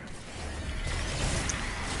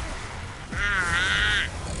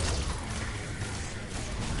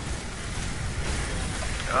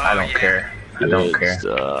 Oh, I don't yeah. care. I don't Good care.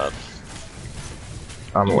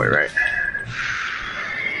 stuff. I'm away right.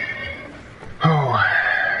 Oh.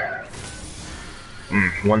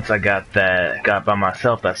 Once I got by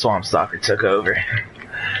myself, that Swamp Stalker took over.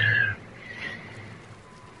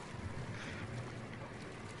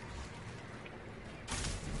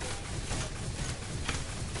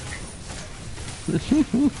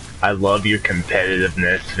 I love your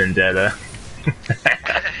competitiveness, Vendetta.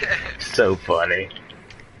 So funny.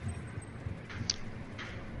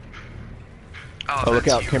 Oh, look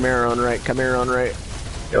that's out, you. Chimera on right, Chimera on right.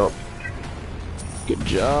 Yup. Good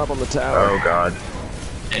job on the tower. Oh god.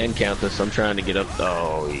 And Countess, I'm trying to get up.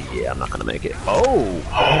 Oh, yeah, I'm not gonna make it. Oh!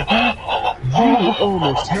 You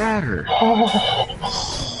almost had her.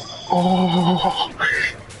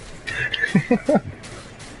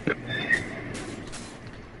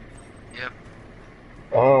 Yep.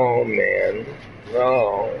 Oh, man.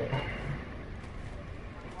 Oh.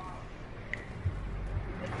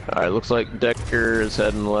 Alright, looks like Decker is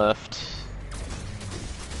heading left.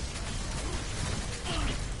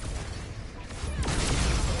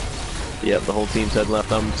 Yep, the whole team's heading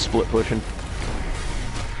left. I'm split pushing.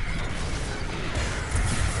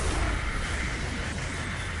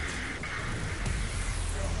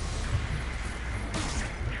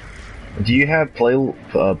 Do you have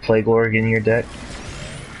Plague Org in your deck,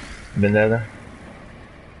 Vendetta?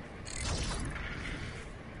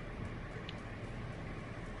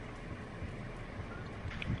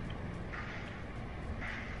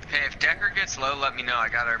 Hey, if Decker gets low, let me know. I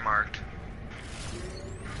got her marked.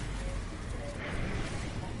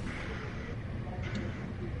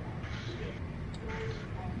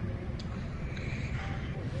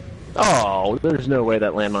 Oh, there's no way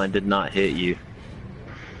that landmine did not hit you.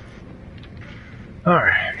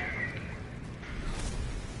 Alright.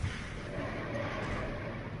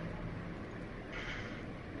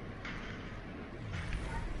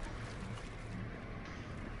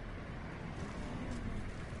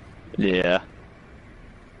 Yeah.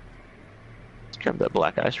 Let's grab that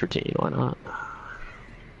black ice routine, why not?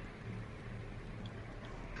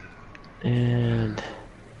 And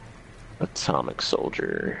Atomic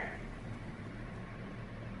Soldier.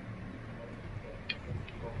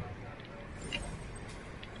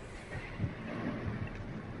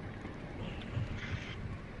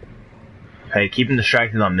 Hey, keep him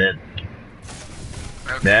distracted on mid.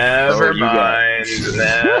 Okay. Never mind.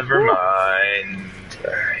 Never mind.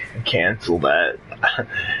 Cancel that.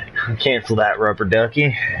 Cancel that, rubber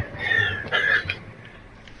ducky.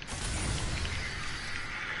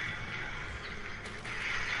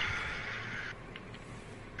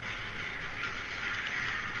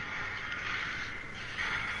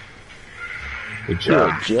 Good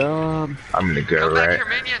job. Good job. I'm gonna go Come back right. here,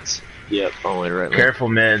 minions. Yep, only right. Careful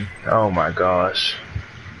mid. Oh my gosh.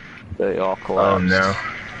 They all Oh collapsed. no.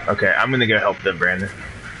 Okay, I'm gonna go help them, Brandon.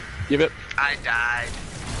 Give it. I died.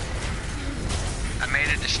 I made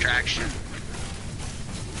a distraction.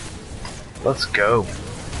 Let's go.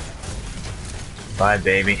 Bye,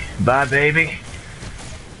 baby. Bye, baby.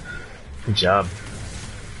 Good job.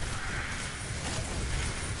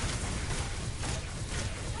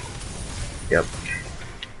 Yep.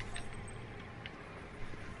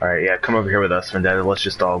 Alright, yeah, come over here with us, Vendetta. Let's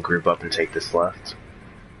just all group up and take this left.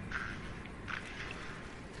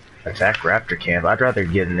 Attack Raptor Camp. I'd rather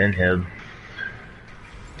get an inhib.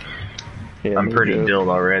 Yeah, I'm pretty built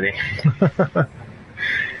already. Now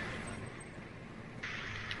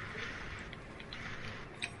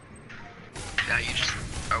you just...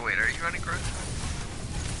 Oh wait, are you running growth?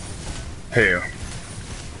 Who?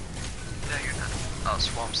 No, you're not. Oh,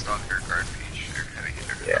 Swamp Stalker, Guard Peach, or Heavy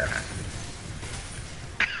Hitter. Yeah. Okay.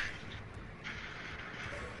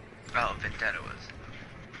 Oh, Vendetta was.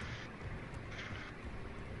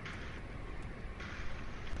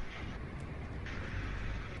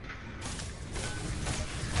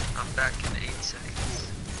 I'm back in 8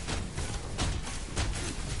 seconds.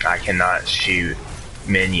 I cannot shoot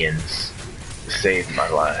minions to save my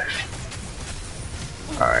life.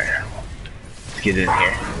 Alright. Let's get in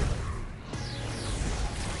here.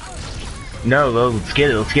 No, let's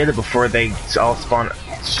get it. Let's get it before they all spawn.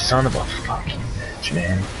 Son of a fucking bitch,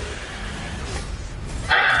 man.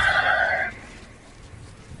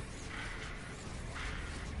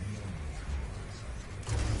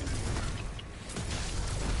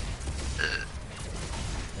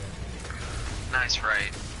 Nice,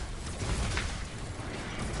 right?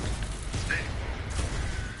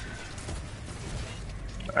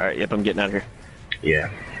 Alright, yep, I'm getting out of here. Yeah.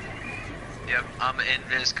 Yep, I'm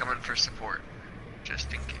invis coming for support,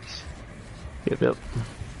 just in case. Yep.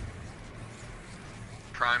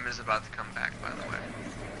 Prime is about to come back, by the way.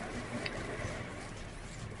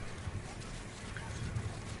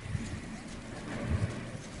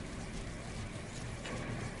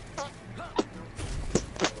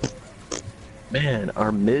 Man,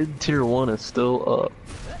 our mid tier 1 is still up.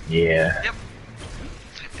 Yeah. Yep.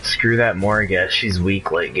 Screw that Morgas. She's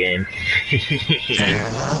weak late game.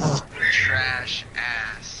 Trash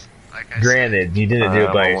ass. Like I Granted, you didn't do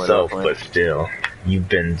it by I'm only yourself, up, but still, you've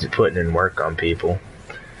been putting in work on people.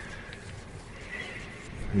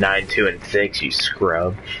 9, 2, and 6, you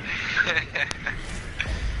scrub. said.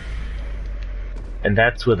 And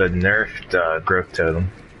that's with a nerfed growth totem.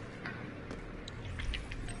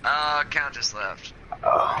 Count just left.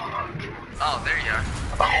 Oh. Oh, there you are.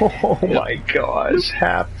 Oh my gosh,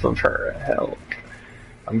 half of her health.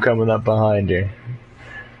 I'm coming up behind her.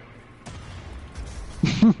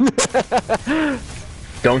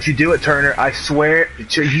 Don't you do it, Turner. I swear,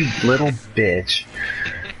 you little bitch.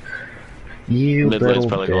 You Midway's little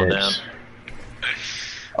probably bitch. going down.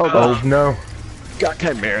 Oh no. Got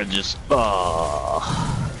Chimera just...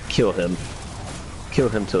 kill him. Kill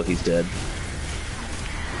him till he's dead.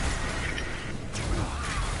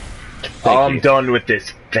 I'm done with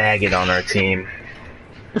this faggot on our team.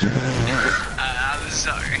 I'm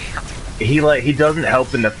sorry. He doesn't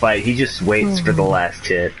help in the fight. He just waits for the last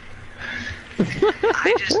hit.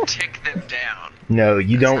 I just tick them down. No,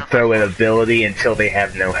 you don't throw an ability until they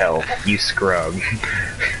have no health. You scrub.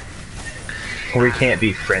 We can't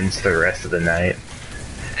be friends for the rest of the night.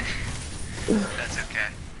 That's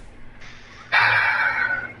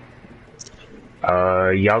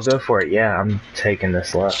okay. Y'all go for it. Yeah, I'm taking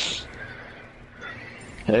this left.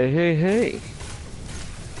 Hey, hey, hey.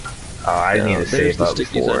 Oh, I need to save the up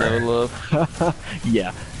stickies for... I know and love.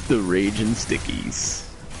 Yeah, the raging stickies.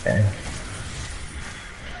 Okay.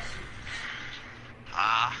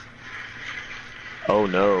 Oh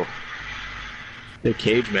no. They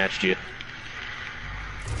cage matched you.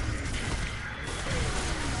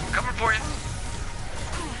 Coming for you.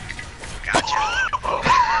 Gotcha.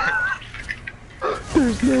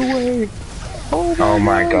 There's no way. Oh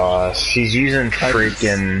my gosh, she's using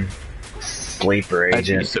freaking sleeper I'd be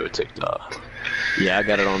agent. so ticked off. Yeah, I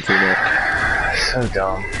got it on 3 now. So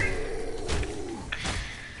dumb.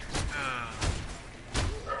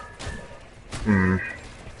 Hmm.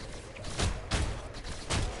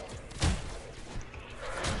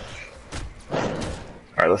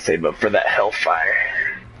 Alright, let's save up for that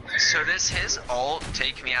Hellfire. So does his ult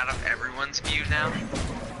take me out of everyone's view now?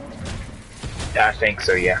 I think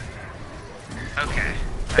so, yeah. Okay.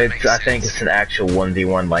 I think it's an actual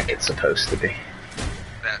 1v1 like it's supposed to be.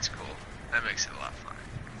 That's cool. That makes it a lot fun.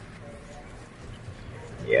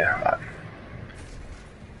 Yeah.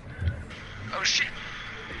 Oh shit.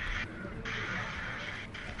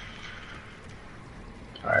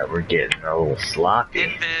 Alright, we're getting a little sloppy.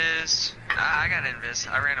 Invis. I got invis.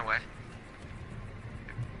 I ran away.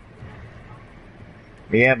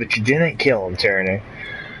 Yeah, but you didn't kill him, Turner.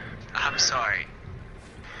 I'm sorry.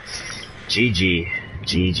 GG.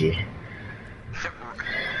 GG.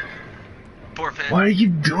 Forfeit. What are you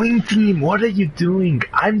doing, team? What are you doing?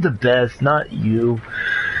 I'm the best, not you.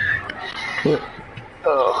 Ugh.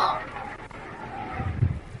 I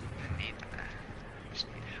need that. I just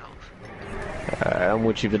need help. I'm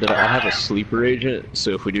with you, but I have a sleeper agent,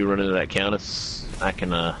 so if we do run into that countess, I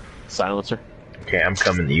can silence her. Okay, I'm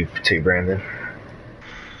coming to you too, Brandon.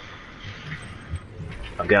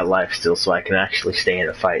 I've got life still, so I can actually stay in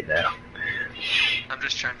a fight now. I'm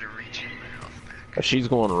just trying to reach my health back. She's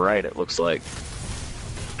going right, it looks like.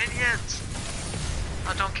 Minions!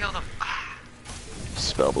 Oh, don't kill them.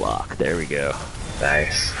 Spell block, there we go.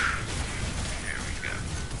 Nice. There we go.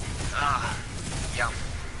 Yum.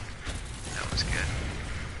 That was good.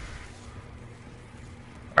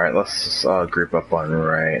 Alright, let's just group up on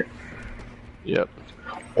right. Yep.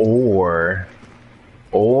 Or...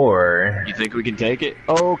 You think we can take it?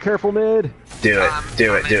 Oh, careful mid! Do it.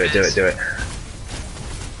 Do it.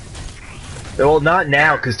 Well, not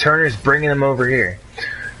now, because Turner's bringing them over here.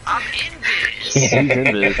 I'm invis! He's in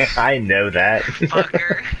this. I know that.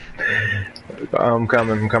 Fucker. I'm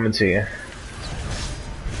coming to you.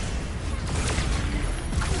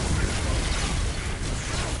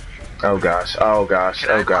 Oh gosh, oh gosh,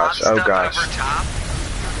 Can oh I gosh, lob oh stuff gosh. over top?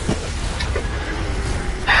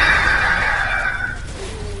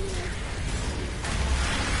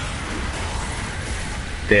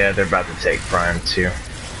 Yeah, they're about to take Prime too.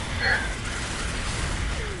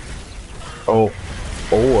 Oh,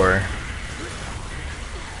 or...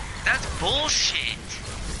 That's bullshit.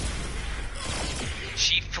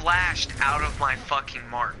 She flashed out of my fucking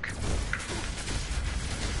mark.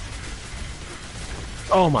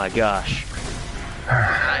 Oh my gosh.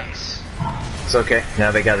 Nice. It's okay,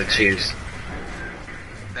 now they gotta choose.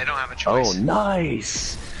 They don't have a choice. Oh,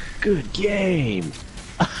 nice! Good game!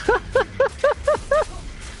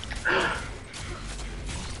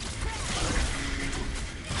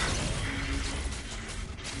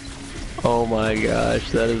 Oh my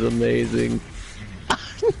gosh, that is amazing.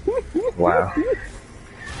 Wow.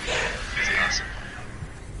 That's awesome.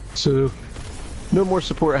 So, no more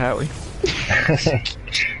support, Howie.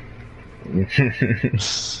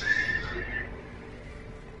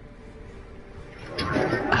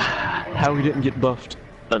 Howie didn't get buffed.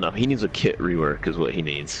 Oh no, he needs a kit rework is what he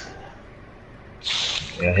needs.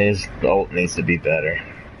 Yeah, his ult needs to be better.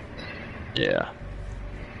 Yeah.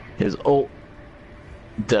 His ult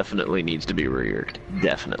definitely needs to be reared.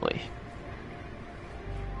 Definitely.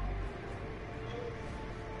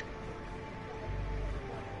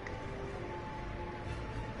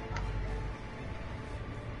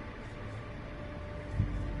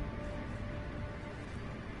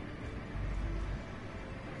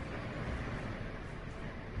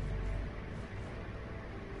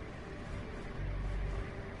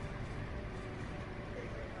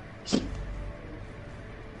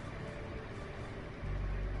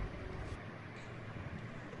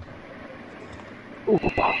 Ooh.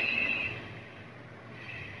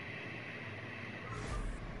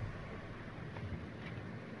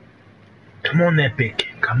 Come on, Epic.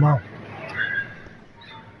 Come on.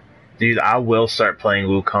 Dude, I will start playing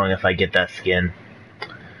Wukong if I get that skin.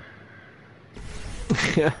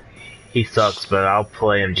 He sucks, but I'll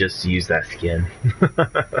play him just to use that skin.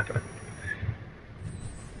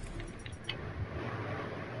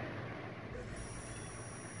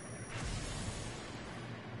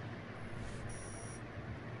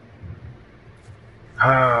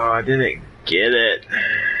 Oh, I didn't get it.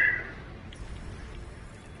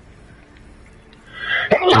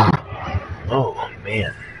 Oh,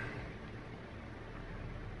 man.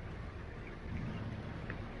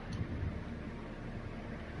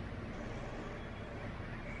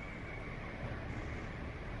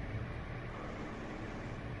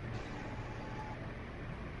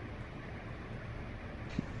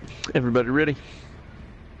 Everybody ready?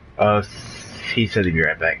 He said he'd be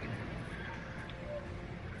right back.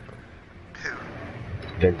 Who?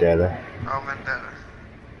 Vendetta. Oh, Vendetta.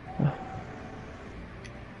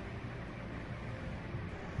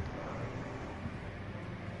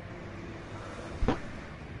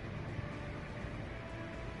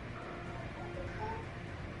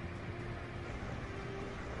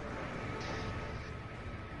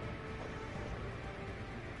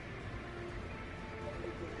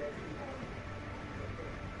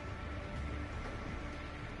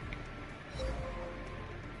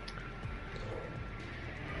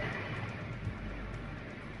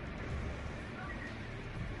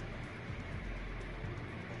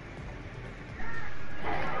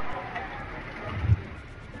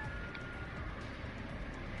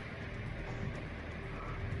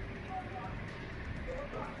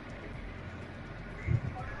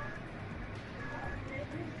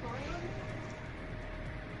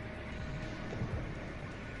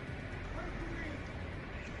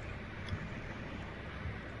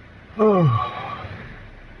 Oh.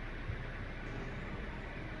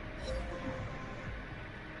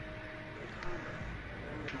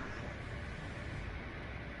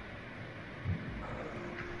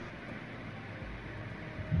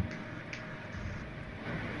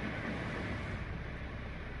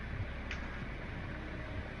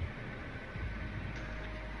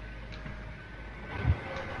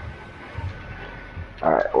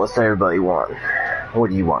 Alright, what's everybody want? What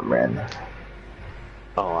do you want, Ren?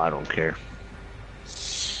 Oh, I don't care.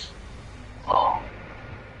 Oh.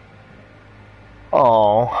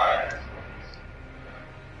 Oh.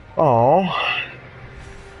 Oh.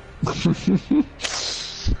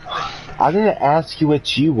 I didn't ask you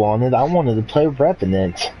what you wanted. I wanted to play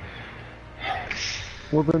Revenant.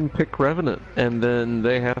 Well, then pick Revenant, and then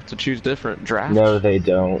they have to choose different drafts. No, they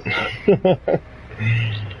don't.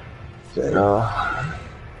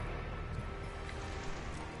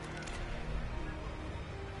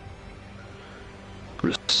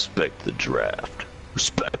 Respect the draft.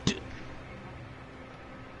 Respect it.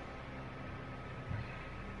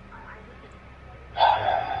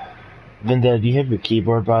 Vendetta, do you have your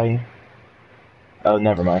keyboard by you? Oh,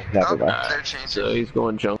 never mind. Never mind. They're changing. So he's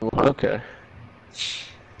going jungle. Okay.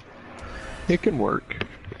 It can work.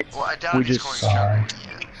 Well, I doubt he's going Sorry.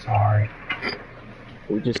 jungle. Sorry.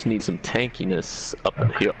 We just need some tankiness up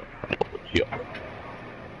in here.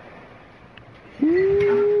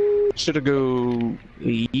 Should I go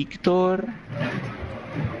Victor,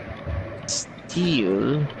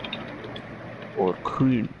 Steel, or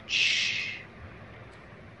Crunch?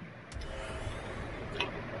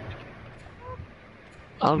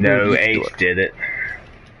 I'll No, go Ace Victor. did it.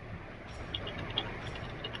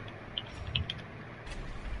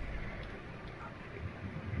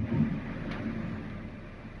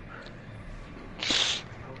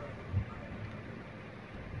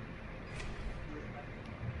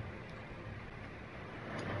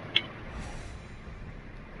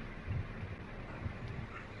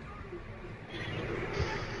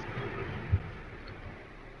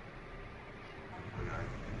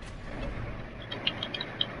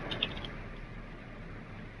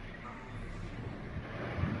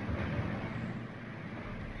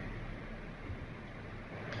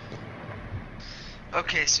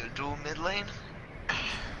 Okay, so dual mid lane.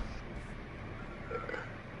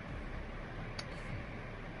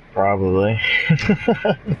 Probably.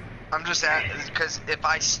 I'm just at because if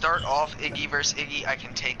I start off Iggy versus Iggy, I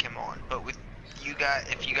can take him on. But with you guys,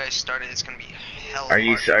 if you guys started, it's gonna be hell. Are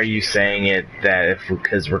you saying it that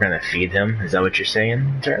because we're gonna feed him? Is that what you're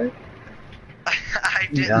saying, Charlie? I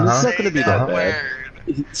didn't It's not say going to be that that bad.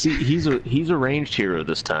 word. See, he's a ranged hero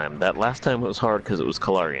this time. That last time it was hard because it was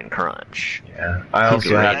Kalarian Crunch. Yeah. I He's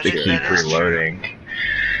also have to that keep is true. reloading.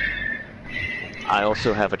 I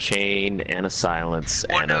also have a chain and a silence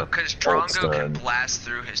Well, and no, a because bolt Drongo can stun. blast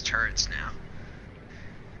through his turrets now.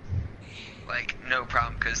 Like, no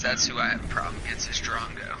problem, because that's who I have a problem against is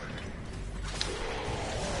Drongo.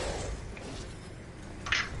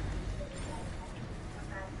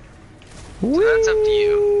 So that's up to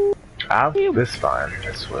you. This fine.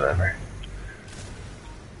 It's whatever.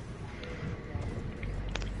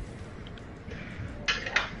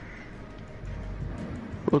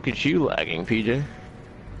 Look at you lagging, PJ.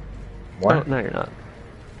 What? Oh, no, you're not.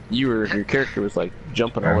 Your character was like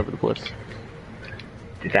jumping all over the place.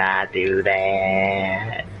 Did I do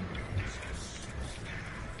that?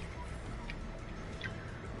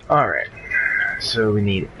 Alright. So we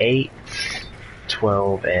need 8,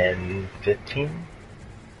 12, and 15?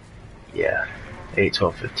 Yeah. 8,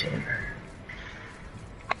 12, 15.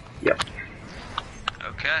 Yep.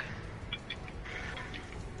 Okay.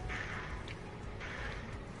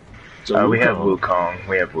 So we have Wukong. Wukong.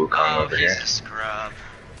 We have Wukong Oh, over he's here. a scrub.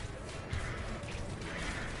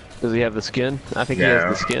 Does he have the skin? I think he No.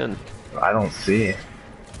 has the skin. I don't see.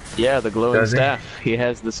 Yeah, the glowing Does he? staff. He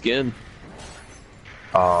has the skin.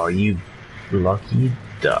 Oh, you lucky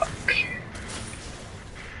duck.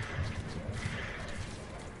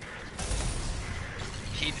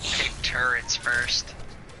 He'd pick turrets first.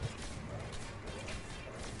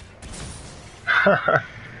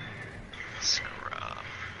 Scrub.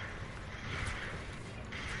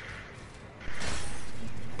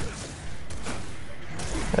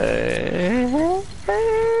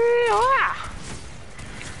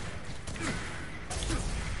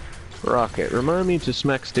 Rocket, remind me to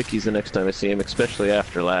smack stickies the next time I see him, especially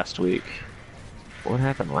after last week. What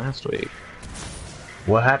happened last week?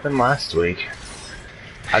 What happened last week?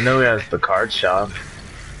 I know he has the card shop.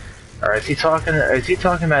 Or is he talking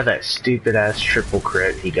about that stupid ass triple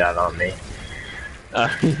crit he got on me?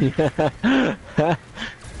 Yeah.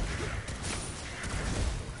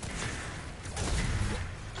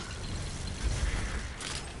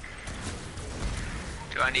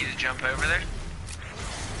 Do I need to jump over there?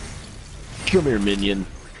 Come here, minion.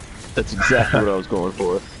 That's exactly what I was going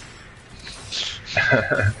for.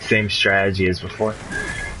 Same strategy as before.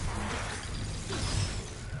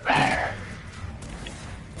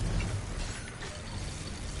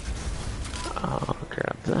 I'll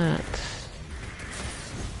grab that.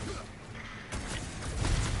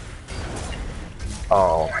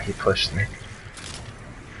 Oh, he pushed me.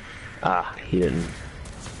 Ah, he didn't.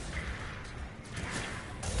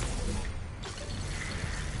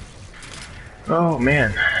 Oh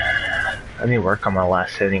man. I need to work on my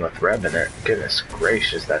last hitting with Revenant. Goodness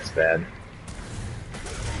gracious, that's bad.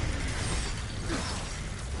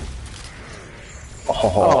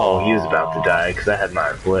 Oh, he was about to die because I had my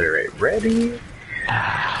obliterate ready.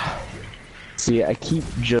 See, I keep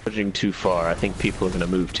judging too far. I think people are going to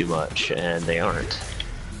move too much, and they aren't.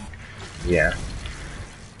 Yeah.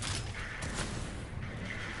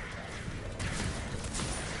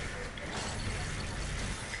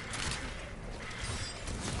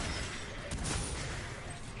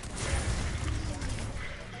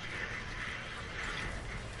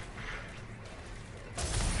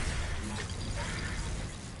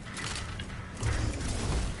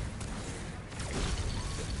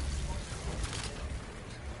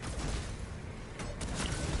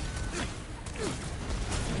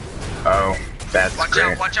 Oh, that's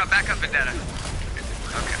great. Watch out, back up, Vendetta.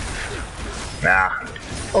 Okay. Nah.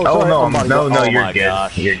 Oh, Oh sorry, no, I'm about to no, go- no, oh you're my good.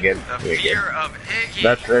 gosh. You're good. The You're fear good. of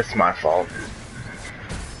Iggy. That's my fault.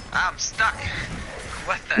 I'm stuck.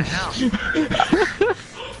 What the hell?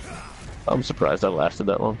 I'm surprised I lasted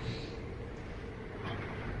that long.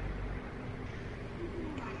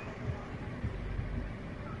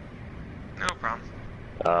 No problem.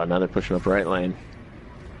 Now they're pushing up right lane.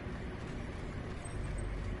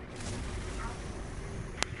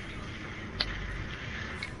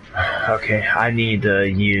 Okay, I need to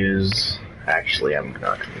use. Actually, I'm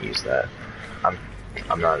not going to use that.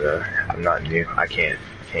 I'm not new. I can't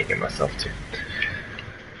get myself to.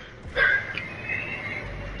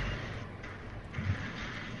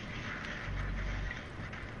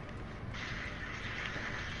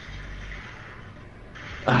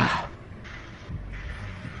 Ah.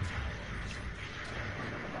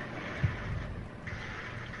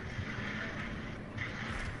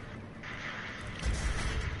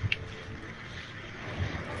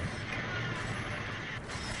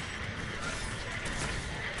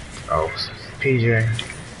 Oh, PJ.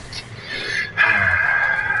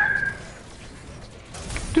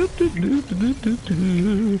 Do, do, do, do, do,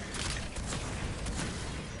 do.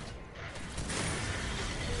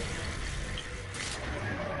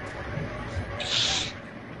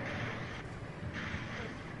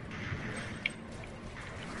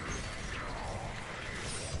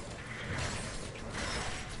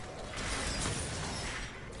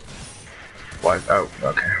 What? Oh,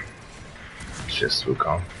 okay. It's just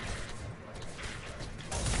Wukong.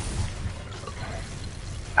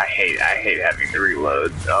 I hate having to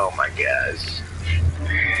reload. Oh my gosh.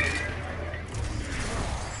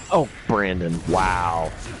 Oh, Brandon!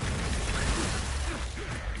 Wow.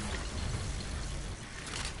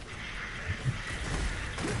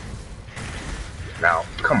 Now,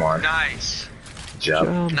 come on. Nice.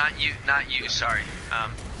 Jump. Not you, sorry. I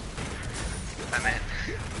meant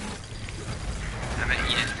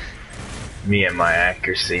Ian. Me and my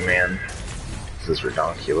accuracy, man. This is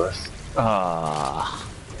ridiculous.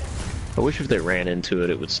 I wish if they ran into it,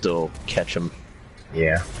 it would still catch them.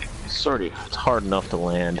 Yeah. It's hard enough to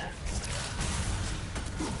land.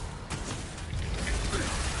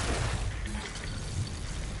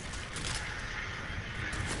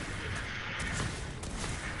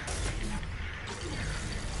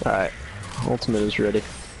 Alright, ultimate is ready.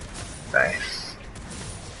 Nice.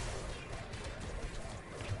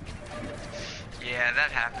 Yeah,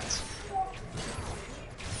 that happens.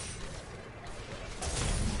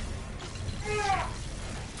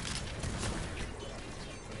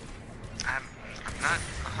 I'm not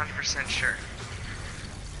 100% sure.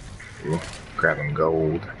 Ooh, grabbing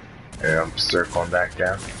gold. And I'm circling back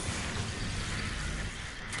down.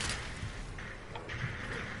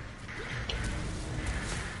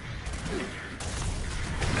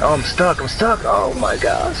 Oh, I'm stuck. Oh my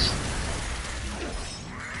gosh.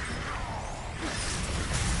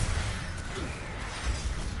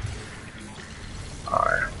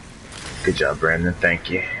 Alright. Good job, Brandon. Thank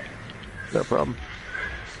you. No problem.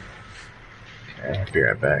 Okay, I'll be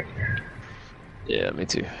right back. Yeah, me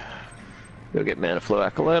too. Go get Mana Flow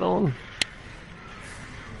Acolyte on.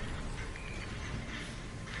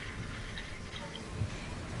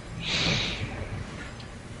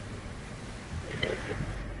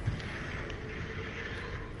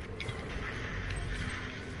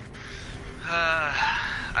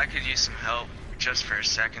 I could use some help just for a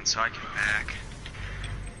second so I can back.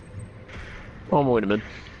 On my way to mid.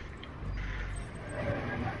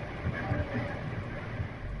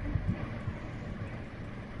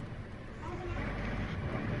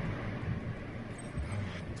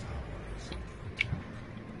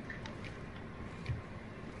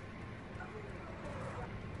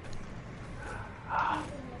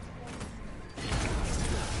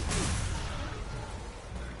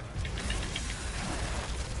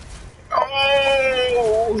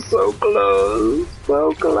 Oh, so close.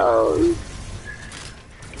 So close.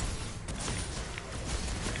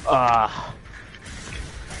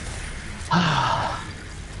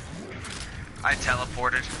 I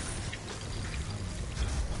teleported.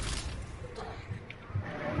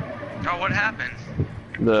 Oh, what happened?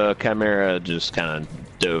 The Chimera just kind of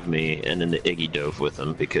dove me, and then the Iggy dove with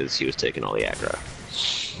him because he was taking all the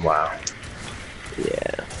aggro. Wow.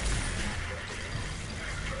 Yeah.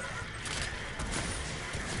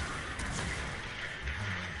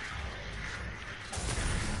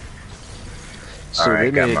 So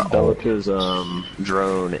Alright, they made got my ult. Belica's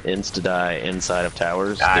drone insta-die inside of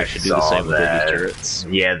towers. I They should do the saw same with that. Iggy's turrets.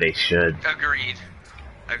 Yeah, they should. Agreed.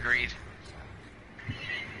 Agreed.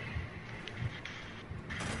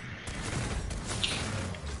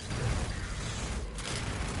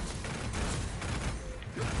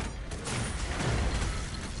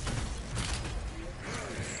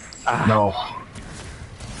 No.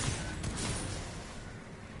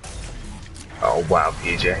 Oh, wow,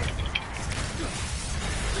 PJ.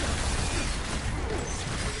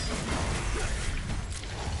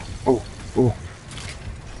 Oh, oh.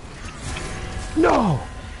 No!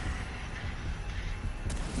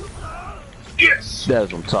 Yes!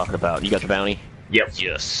 That's what I'm talking about. You got the bounty? Yep.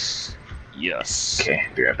 Yes. Yes. Okay,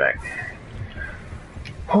 be right back.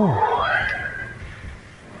 Whew.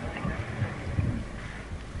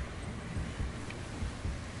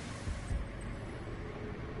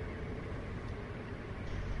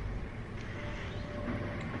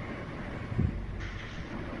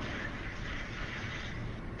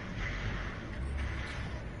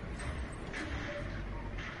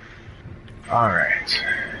 Alright.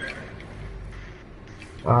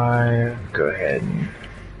 Go ahead and...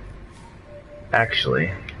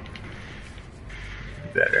 Actually...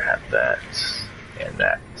 Better have that. And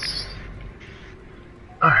that.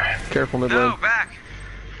 Alright. Careful, mid-lane. No, back!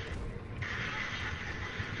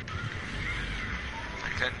 I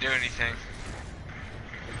couldn't do anything.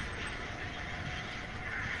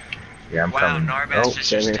 Yeah, I'm wow, coming. Narba's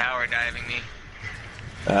just tower diving me.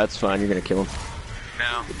 That's fine, you're gonna kill him.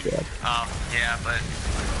 No. Good job. Oh, yeah, but...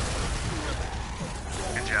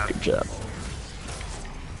 Good job. Good job.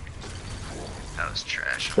 That was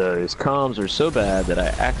trash. Those comms are so bad that I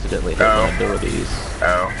accidentally hit my abilities.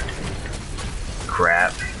 Oh.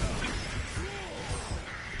 Crap.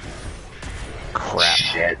 Crap.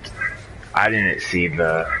 Shit. I didn't see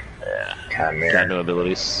the... Chimera. Got no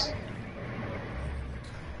abilities.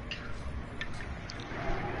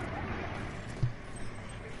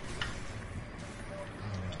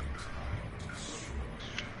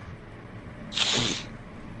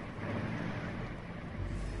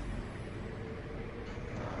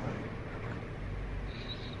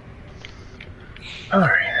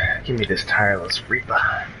 Alright, give me this tireless Reaper.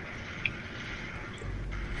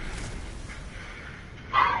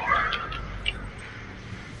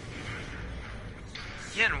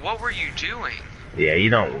 Yin, what were you doing? Yeah, you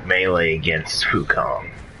don't melee against Wukong.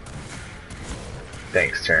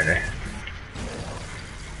 Thanks, Turner.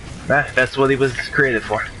 That's what he was created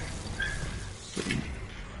for.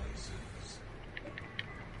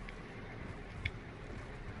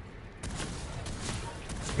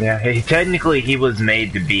 Yeah, technically he was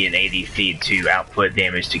made to be an ADC to output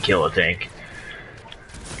damage to kill a tank.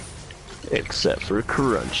 Except for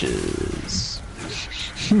crunches.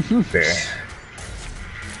 Fair.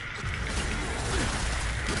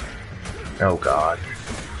 Oh god.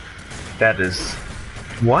 That is...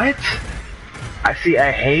 What? I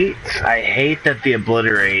hate that the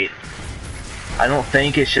obliterate... I don't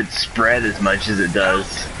think it should spread as much as it does.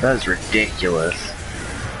 That is ridiculous.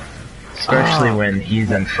 Especially when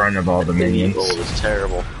he's in front of all the minions. Gold is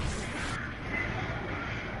terrible.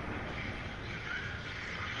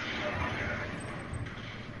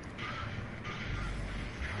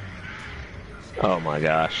 Oh my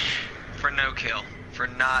gosh. For no kill. For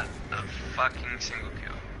not a fucking single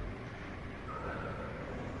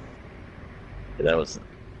kill. That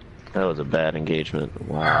was a bad engagement.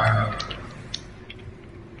 Wow.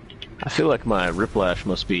 I feel like my Riplash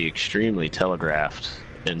must be extremely telegraphed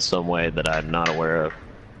in some way that I'm not aware of.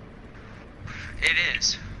 It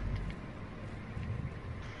is.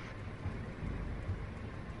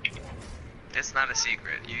 It's not a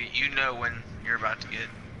secret. You know when you're about to get,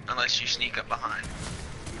 unless you sneak up behind.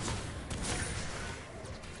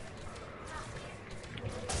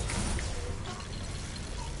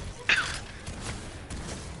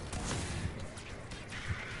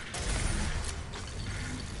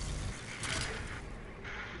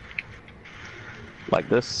 Like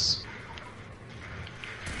this.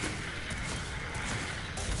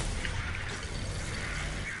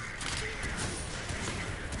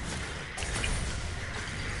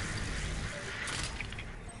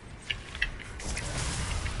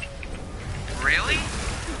 Really?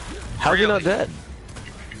 How's he not dead?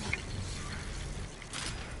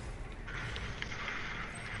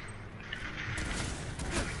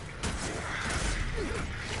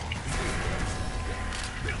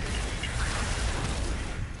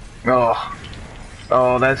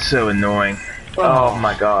 Oh, that's so annoying. Oh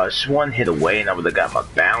my gosh, one hit away and I would have got my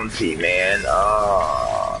bounty, man.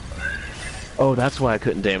 Oh, that's why I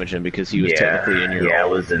couldn't damage him, because he was technically in your ult. I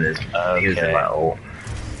was in his. He was in my ult.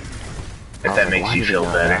 If that makes you feel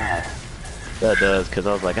better. That does, because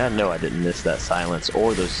I was like, I know I didn't miss that silence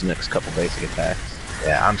or those next couple basic attacks.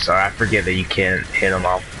 Yeah, I'm sorry. I forget that you can't hit them.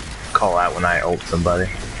 I'll call out when I ult somebody.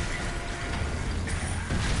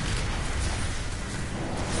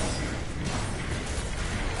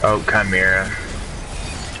 Oh, Chimera.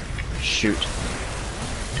 Shoot.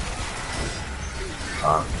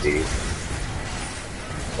 Oh, dude.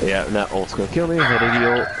 Yeah, that ult's gonna kill me. That AD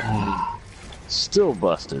ult. Still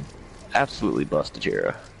busted. Absolutely busted,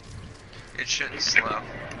 Jera. It shouldn't slow.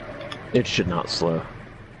 It should not slow.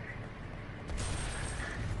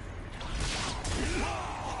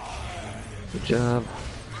 Good job.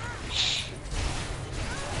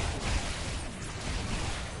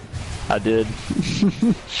 I did.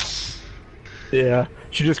 Yeah,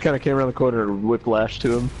 she just kind of came around the corner and whiplash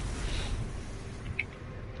to him.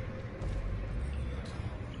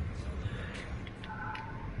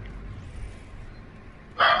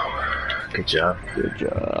 Good job. Good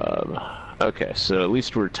job. Okay, so at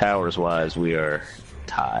least we're towers-wise, we are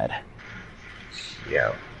tied.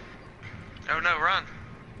 Yeah. Oh no, run.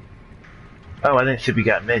 Oh, I didn't see we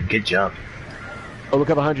got mid. Good jump. Oh, look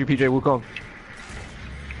up behind you, PJ Wukong.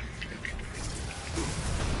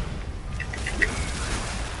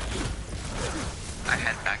 I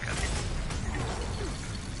had backup.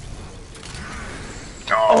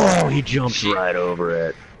 Oh, he jumped right over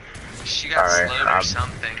it. She got Alright, slowed or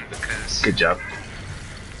something because. Good job.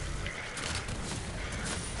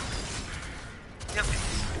 Yep.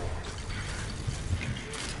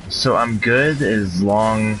 So I'm good as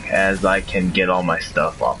long as I can get all my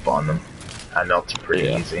stuff off on them. I know it's pretty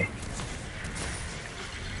easy.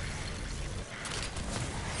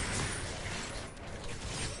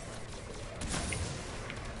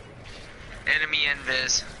 Enemy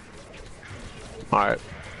invis. Alright.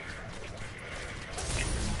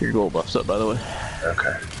 Your gold buff's up, by the way.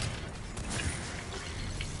 Okay.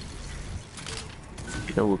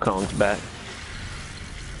 You know Wukong's back.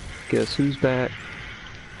 Guess who's back?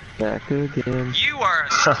 Back again. You are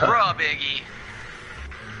a scrub, Iggy.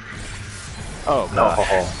 Oh, God.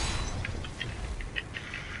 Oh.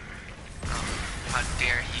 How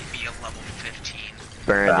dare he be a level 15?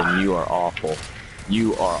 Brandon, you are awful.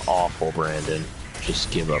 You are awful, Brandon.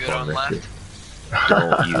 Just give up Good on on this. left?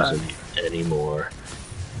 Don't use him anymore.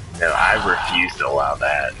 No, I refuse to allow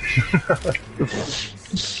that. Okay.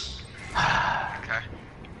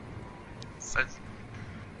 But,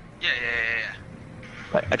 yeah.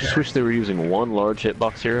 I just wish they were using one large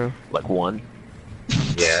hitbox hero. Like one.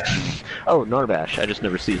 Yeah. Oh, Narbash. I just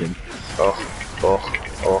never see him. Oh.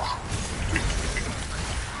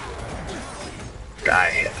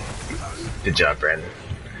 Die. Good job, Brandon.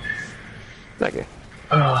 That guy.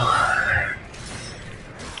 Oh.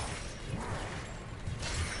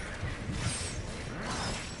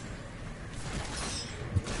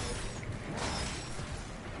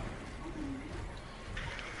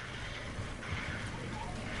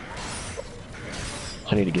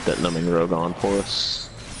 I need to get that numbing rogue on for us.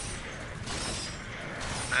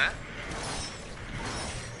 Huh?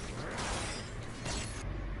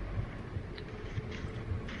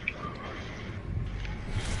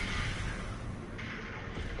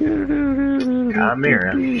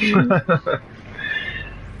 Chimera.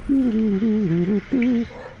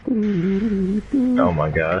 Oh my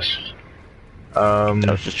gosh. I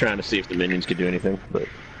was just trying to see if the minions could do anything, but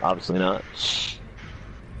obviously not.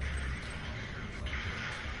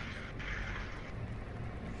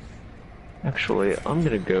 Actually, I'm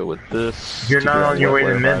gonna go with this. You're not on your way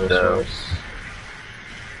to mid, though.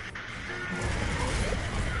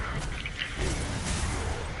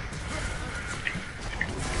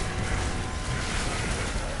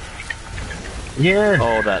 Yeah.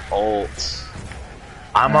 Oh, that ult.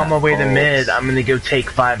 I'm on my way to mid. I'm gonna go take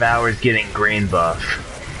 5 hours getting grain buff.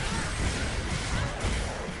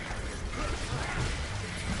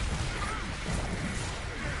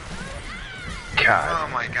 God.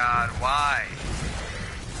 Oh my god, why?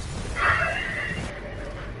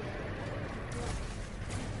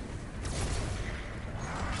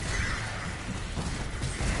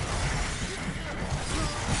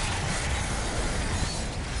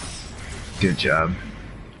 Good job.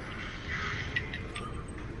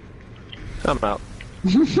 I'm out.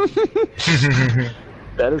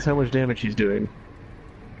 That is how much damage he's doing.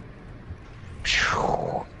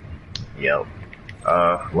 Yep.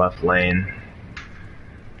 Left lane.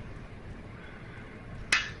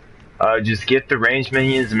 Just get the ranged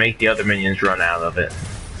minions and make the other minions run out of it.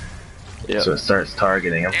 Yep. So it starts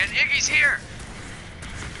targeting them. And Iggy's here!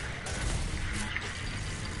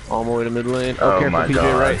 On my way to mid lane. Oh careful, my PJ,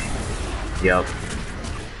 god. right? Yep.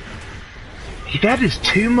 That is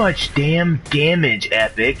too much damn damage,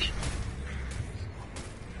 Epic.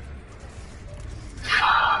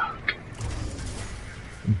 Fuck.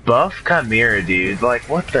 Buff Chimera, dude. Like,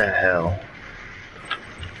 what the hell?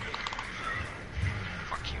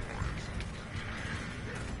 Fuck you.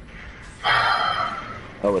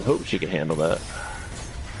 I would hope she could handle that.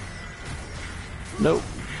 Nope.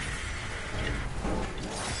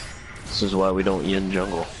 This is why we don't yin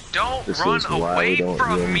jungle. Don't This run is why we away don't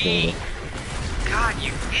from yin me! jungle. God,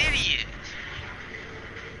 you idiot!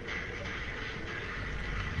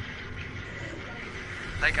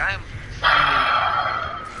 Like, I'm...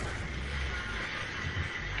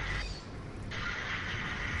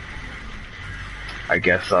 I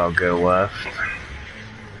guess I'll go left.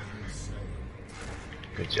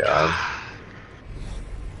 Good job.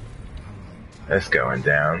 It's going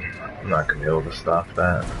down. I'm not gonna be able to stop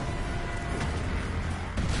that.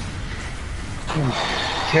 Do you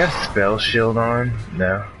have spell shield on?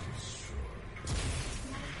 No.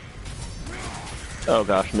 Oh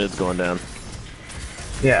gosh, mid's going down.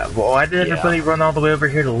 Yeah, well, why did everybody run all the way over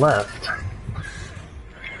here to left?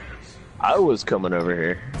 I was coming over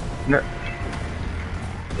here. No.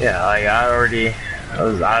 Yeah, like I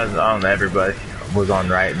don't know, everybody was on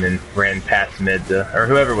right and then ran past mid to, or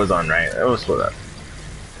whoever was on right. It was split up.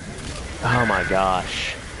 Oh my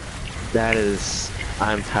gosh. That is,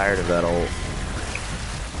 I'm tired of that ult.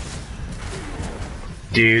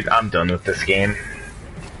 Dude, I'm done with this game.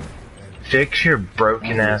 Fix your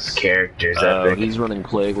broken ass characters, Epic. He's running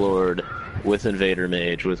Plague Lord with Invader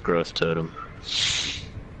Mage with Growth Totem.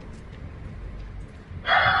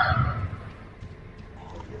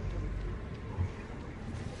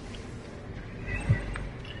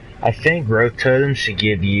 I think Growth Totem should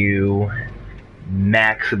give you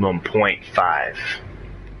maximum 0.5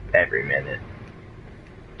 every minute.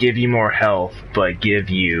 Give you more health, but give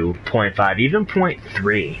you 0.5, even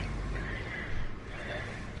 0.3.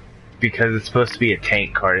 Because it's supposed to be a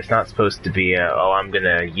tank card. It's not supposed to be a, oh, I'm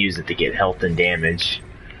gonna use it to get health and damage.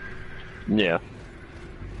 Yeah.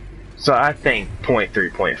 So I think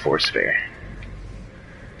 0.3, 0.4 is fair.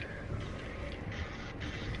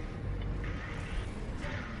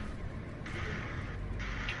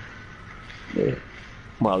 Yeah.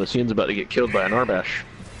 Wow, the scene's about to get killed by an Arbash.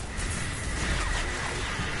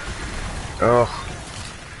 Oh.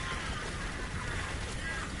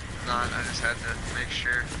 No, I just had to make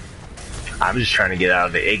sure. I'm just trying to get out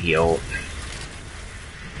of the Iggy ult.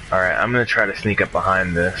 Alright, I'm gonna try to sneak up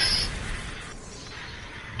behind this.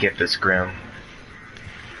 Get this Grim.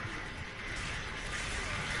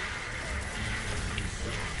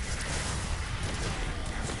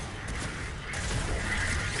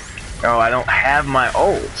 Oh, I don't have my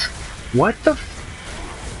ult. What the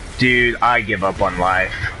f— Dude, I give up on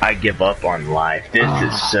life. I give up on life. This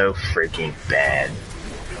is so freaking bad.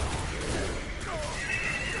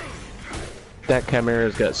 That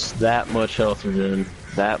Chimera's got that much health regen.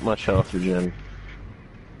 That much health regen.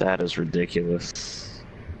 That is ridiculous.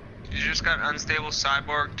 You just got Unstable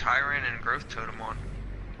Cyborg, Tyrant, and Growth Totem on.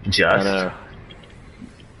 Just? I know.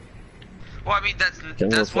 Well, I mean, that's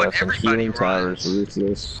Jungle what Flash and everybody Healing Towers, runs.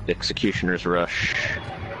 Ruthless, Executioner's Rush.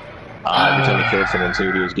 Every time you killed someone,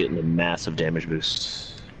 he was getting a massive damage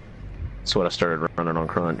boost. That's what I started running on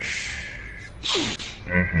Crunch.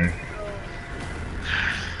 Mm-hmm.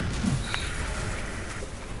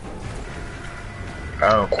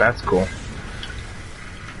 Oh, that's cool.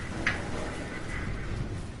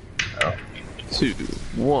 Oh. 2,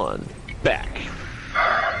 1, back.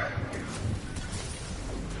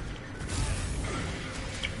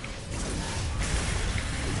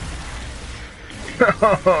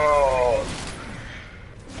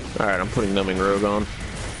 Alright, I'm putting Numbing Rogue on.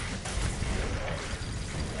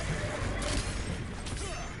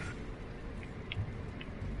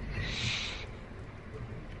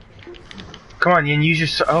 Come on, Yin, use your...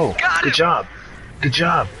 Oh, Got good him! job. Good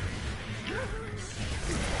job.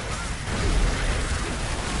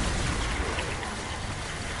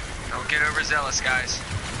 Don't get overzealous, guys.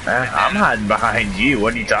 I'm hiding behind you.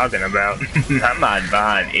 What are you talking about? I'm hiding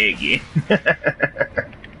behind Iggy.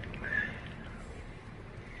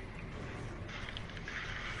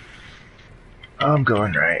 I'm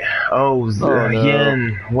going right. Oh, no.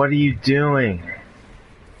 Yin, what are you doing?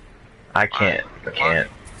 I can't. I What? can't.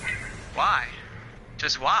 Why?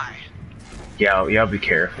 Just why? Y'all be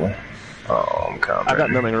careful. Oh, I'm coming. I got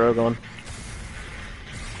Numbing Rogue on.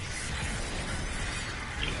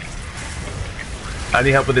 I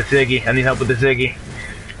need help with the Ziggy. I need help with the Ziggy.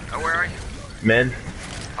 Oh, where are you? Men,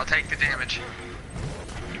 I'll take the damage.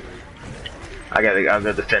 I'll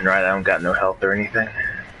go defend right. I don't got no health or anything.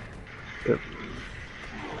 Yep.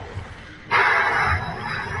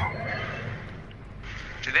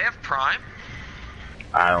 Do they have Prime?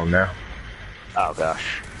 I don't know. Oh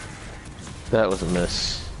gosh. That was a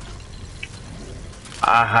miss.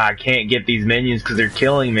 Aha, I can't get these minions because they're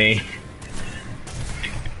killing me.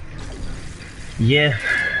 Yeah.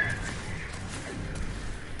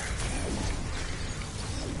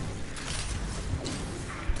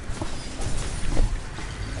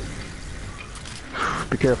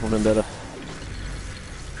 Be careful, Vendetta.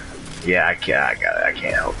 Yeah, I got it. I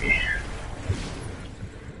can't help you.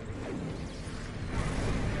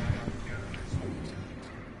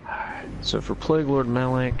 So for Plague Lord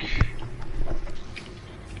Malik,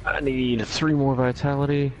 I need 3 more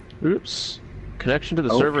vitality. Oops. Connection to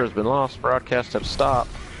the server has been lost. Broadcast have stopped.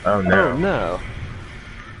 Oh no. Oh no.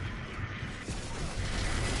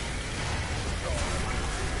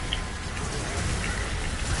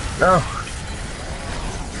 No.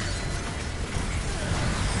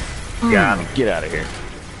 Got him. Get out of here.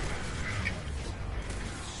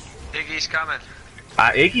 Iggy's coming.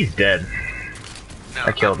 Iggy's dead. No,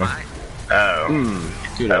 I killed him. mine. Oh.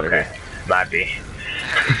 Get out of Okay. here. Might be.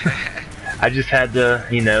 I just had to,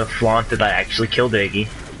 you know, flaunt that I actually killed Iggy.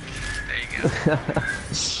 There you go.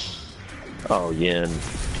 Oh, Yin.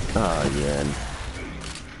 Oh, Yin.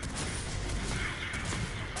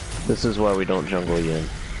 This is why we don't jungle Yin.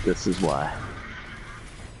 This is why.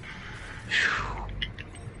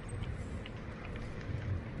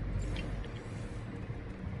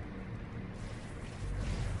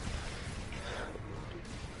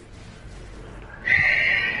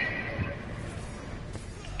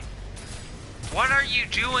 What are you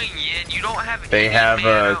doing, Yin? You don't have They any have mana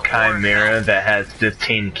a or Chimera health. that has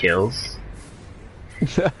 15 kills.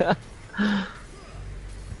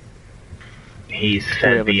 He's We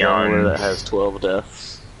fed have a jungler beyond. that has 12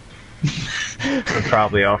 deaths. They're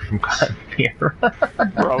probably all from Chimera.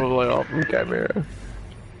 Probably all from Chimera.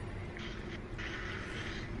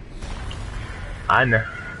 I know.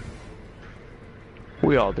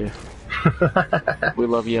 We all do. We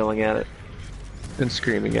love yelling at it. And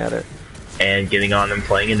screaming at it. And getting on and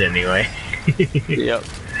playing it anyway. Yep.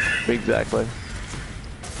 Exactly.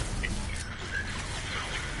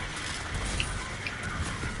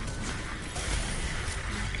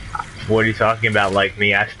 What are you talking about? Like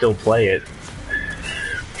me, I still play it.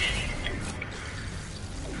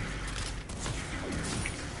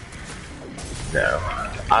 No,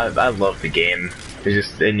 I love the game.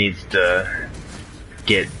 It needs to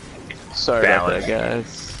get Sorry about balanced. that,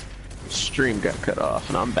 guys. Stream got cut off,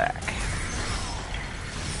 and I'm back.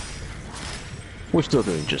 We're still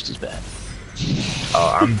doing just as bad.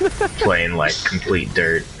 Oh, I'm playing like complete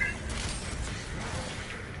dirt.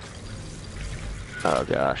 Oh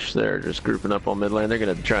gosh, they're just grouping up on mid lane. They're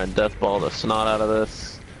gonna try and deathball the snot out of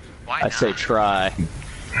this. Why I not? say try,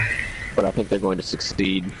 but I think they're going to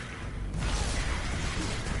succeed.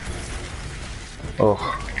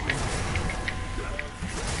 Oh.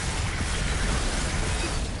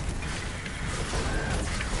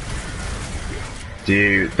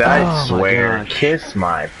 Dude, Oh I my swear, gosh. kiss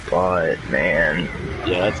my butt, man.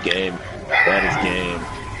 Yeah, that's game. That is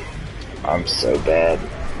game. I'm so bad.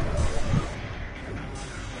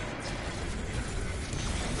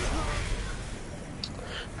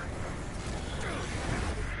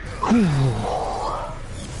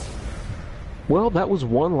 Well, that was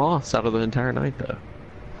one loss out of the entire night, though.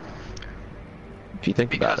 If you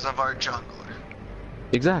think about Because it. of our jungler.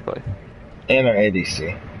 Exactly. And our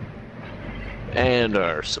ADC. And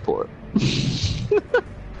our support.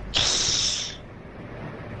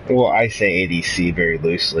 Well, I say ADC very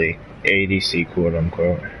loosely. ADC, quote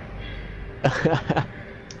unquote.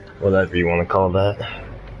 Whatever you want to call that.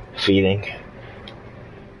 Feeding.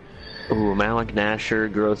 Ooh, Malik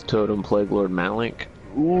Nasher, Growth Totem, Plague Lord Malik.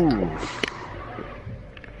 Ooh.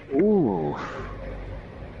 Ooh.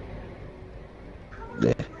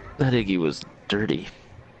 That Iggy was dirty.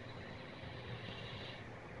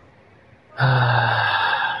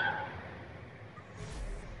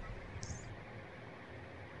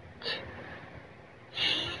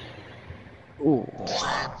 Ooh.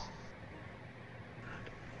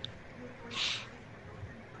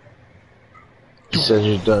 You said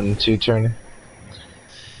you're done too, Turner?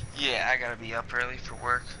 Yeah, I gotta be up early for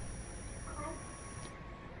work.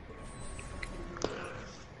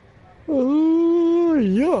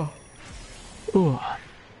 Yeah. Ooh.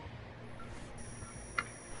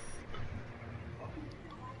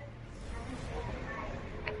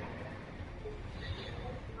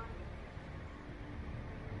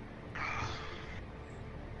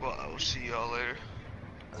 Well, I will see y'all later.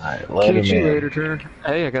 Alright, later, Catch you man. later, Turn.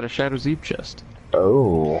 Hey, I got a Shadow Zeep chest.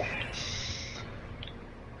 Oh.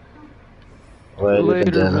 Later,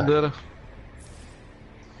 Vendetta. Vendetta.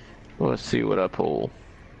 Let's see what I pull.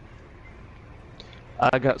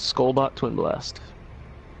 I got Skullbot Twin Blast.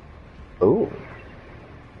 Oh.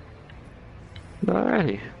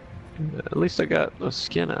 Alrighty. At least I got a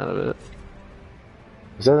skin out of it.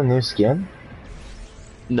 Is that a new skin?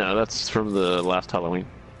 No, that's from the last Halloween.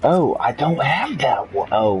 Oh, I don't have that one.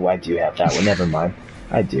 Oh, I do have that one. Never mind.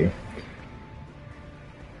 I do.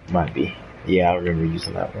 Might be. Yeah, I remember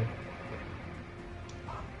using that one.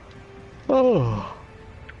 Oh.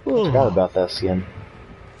 I forgot about that skin.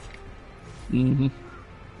 Mm-hmm.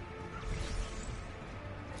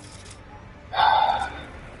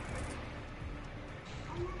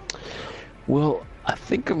 Well, I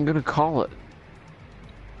think I'm gonna call it.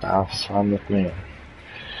 That's fine with me.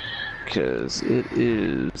 Because it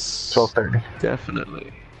is 12:30.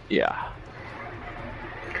 definitely, yeah.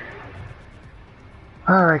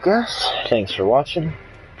 Alright guys, thanks for watching.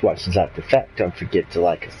 If watching's after fact, don't forget to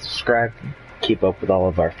like and subscribe. Keep up with all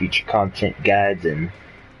of our future content guides and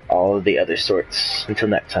all of the other sorts. Until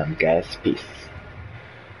next time guys, peace.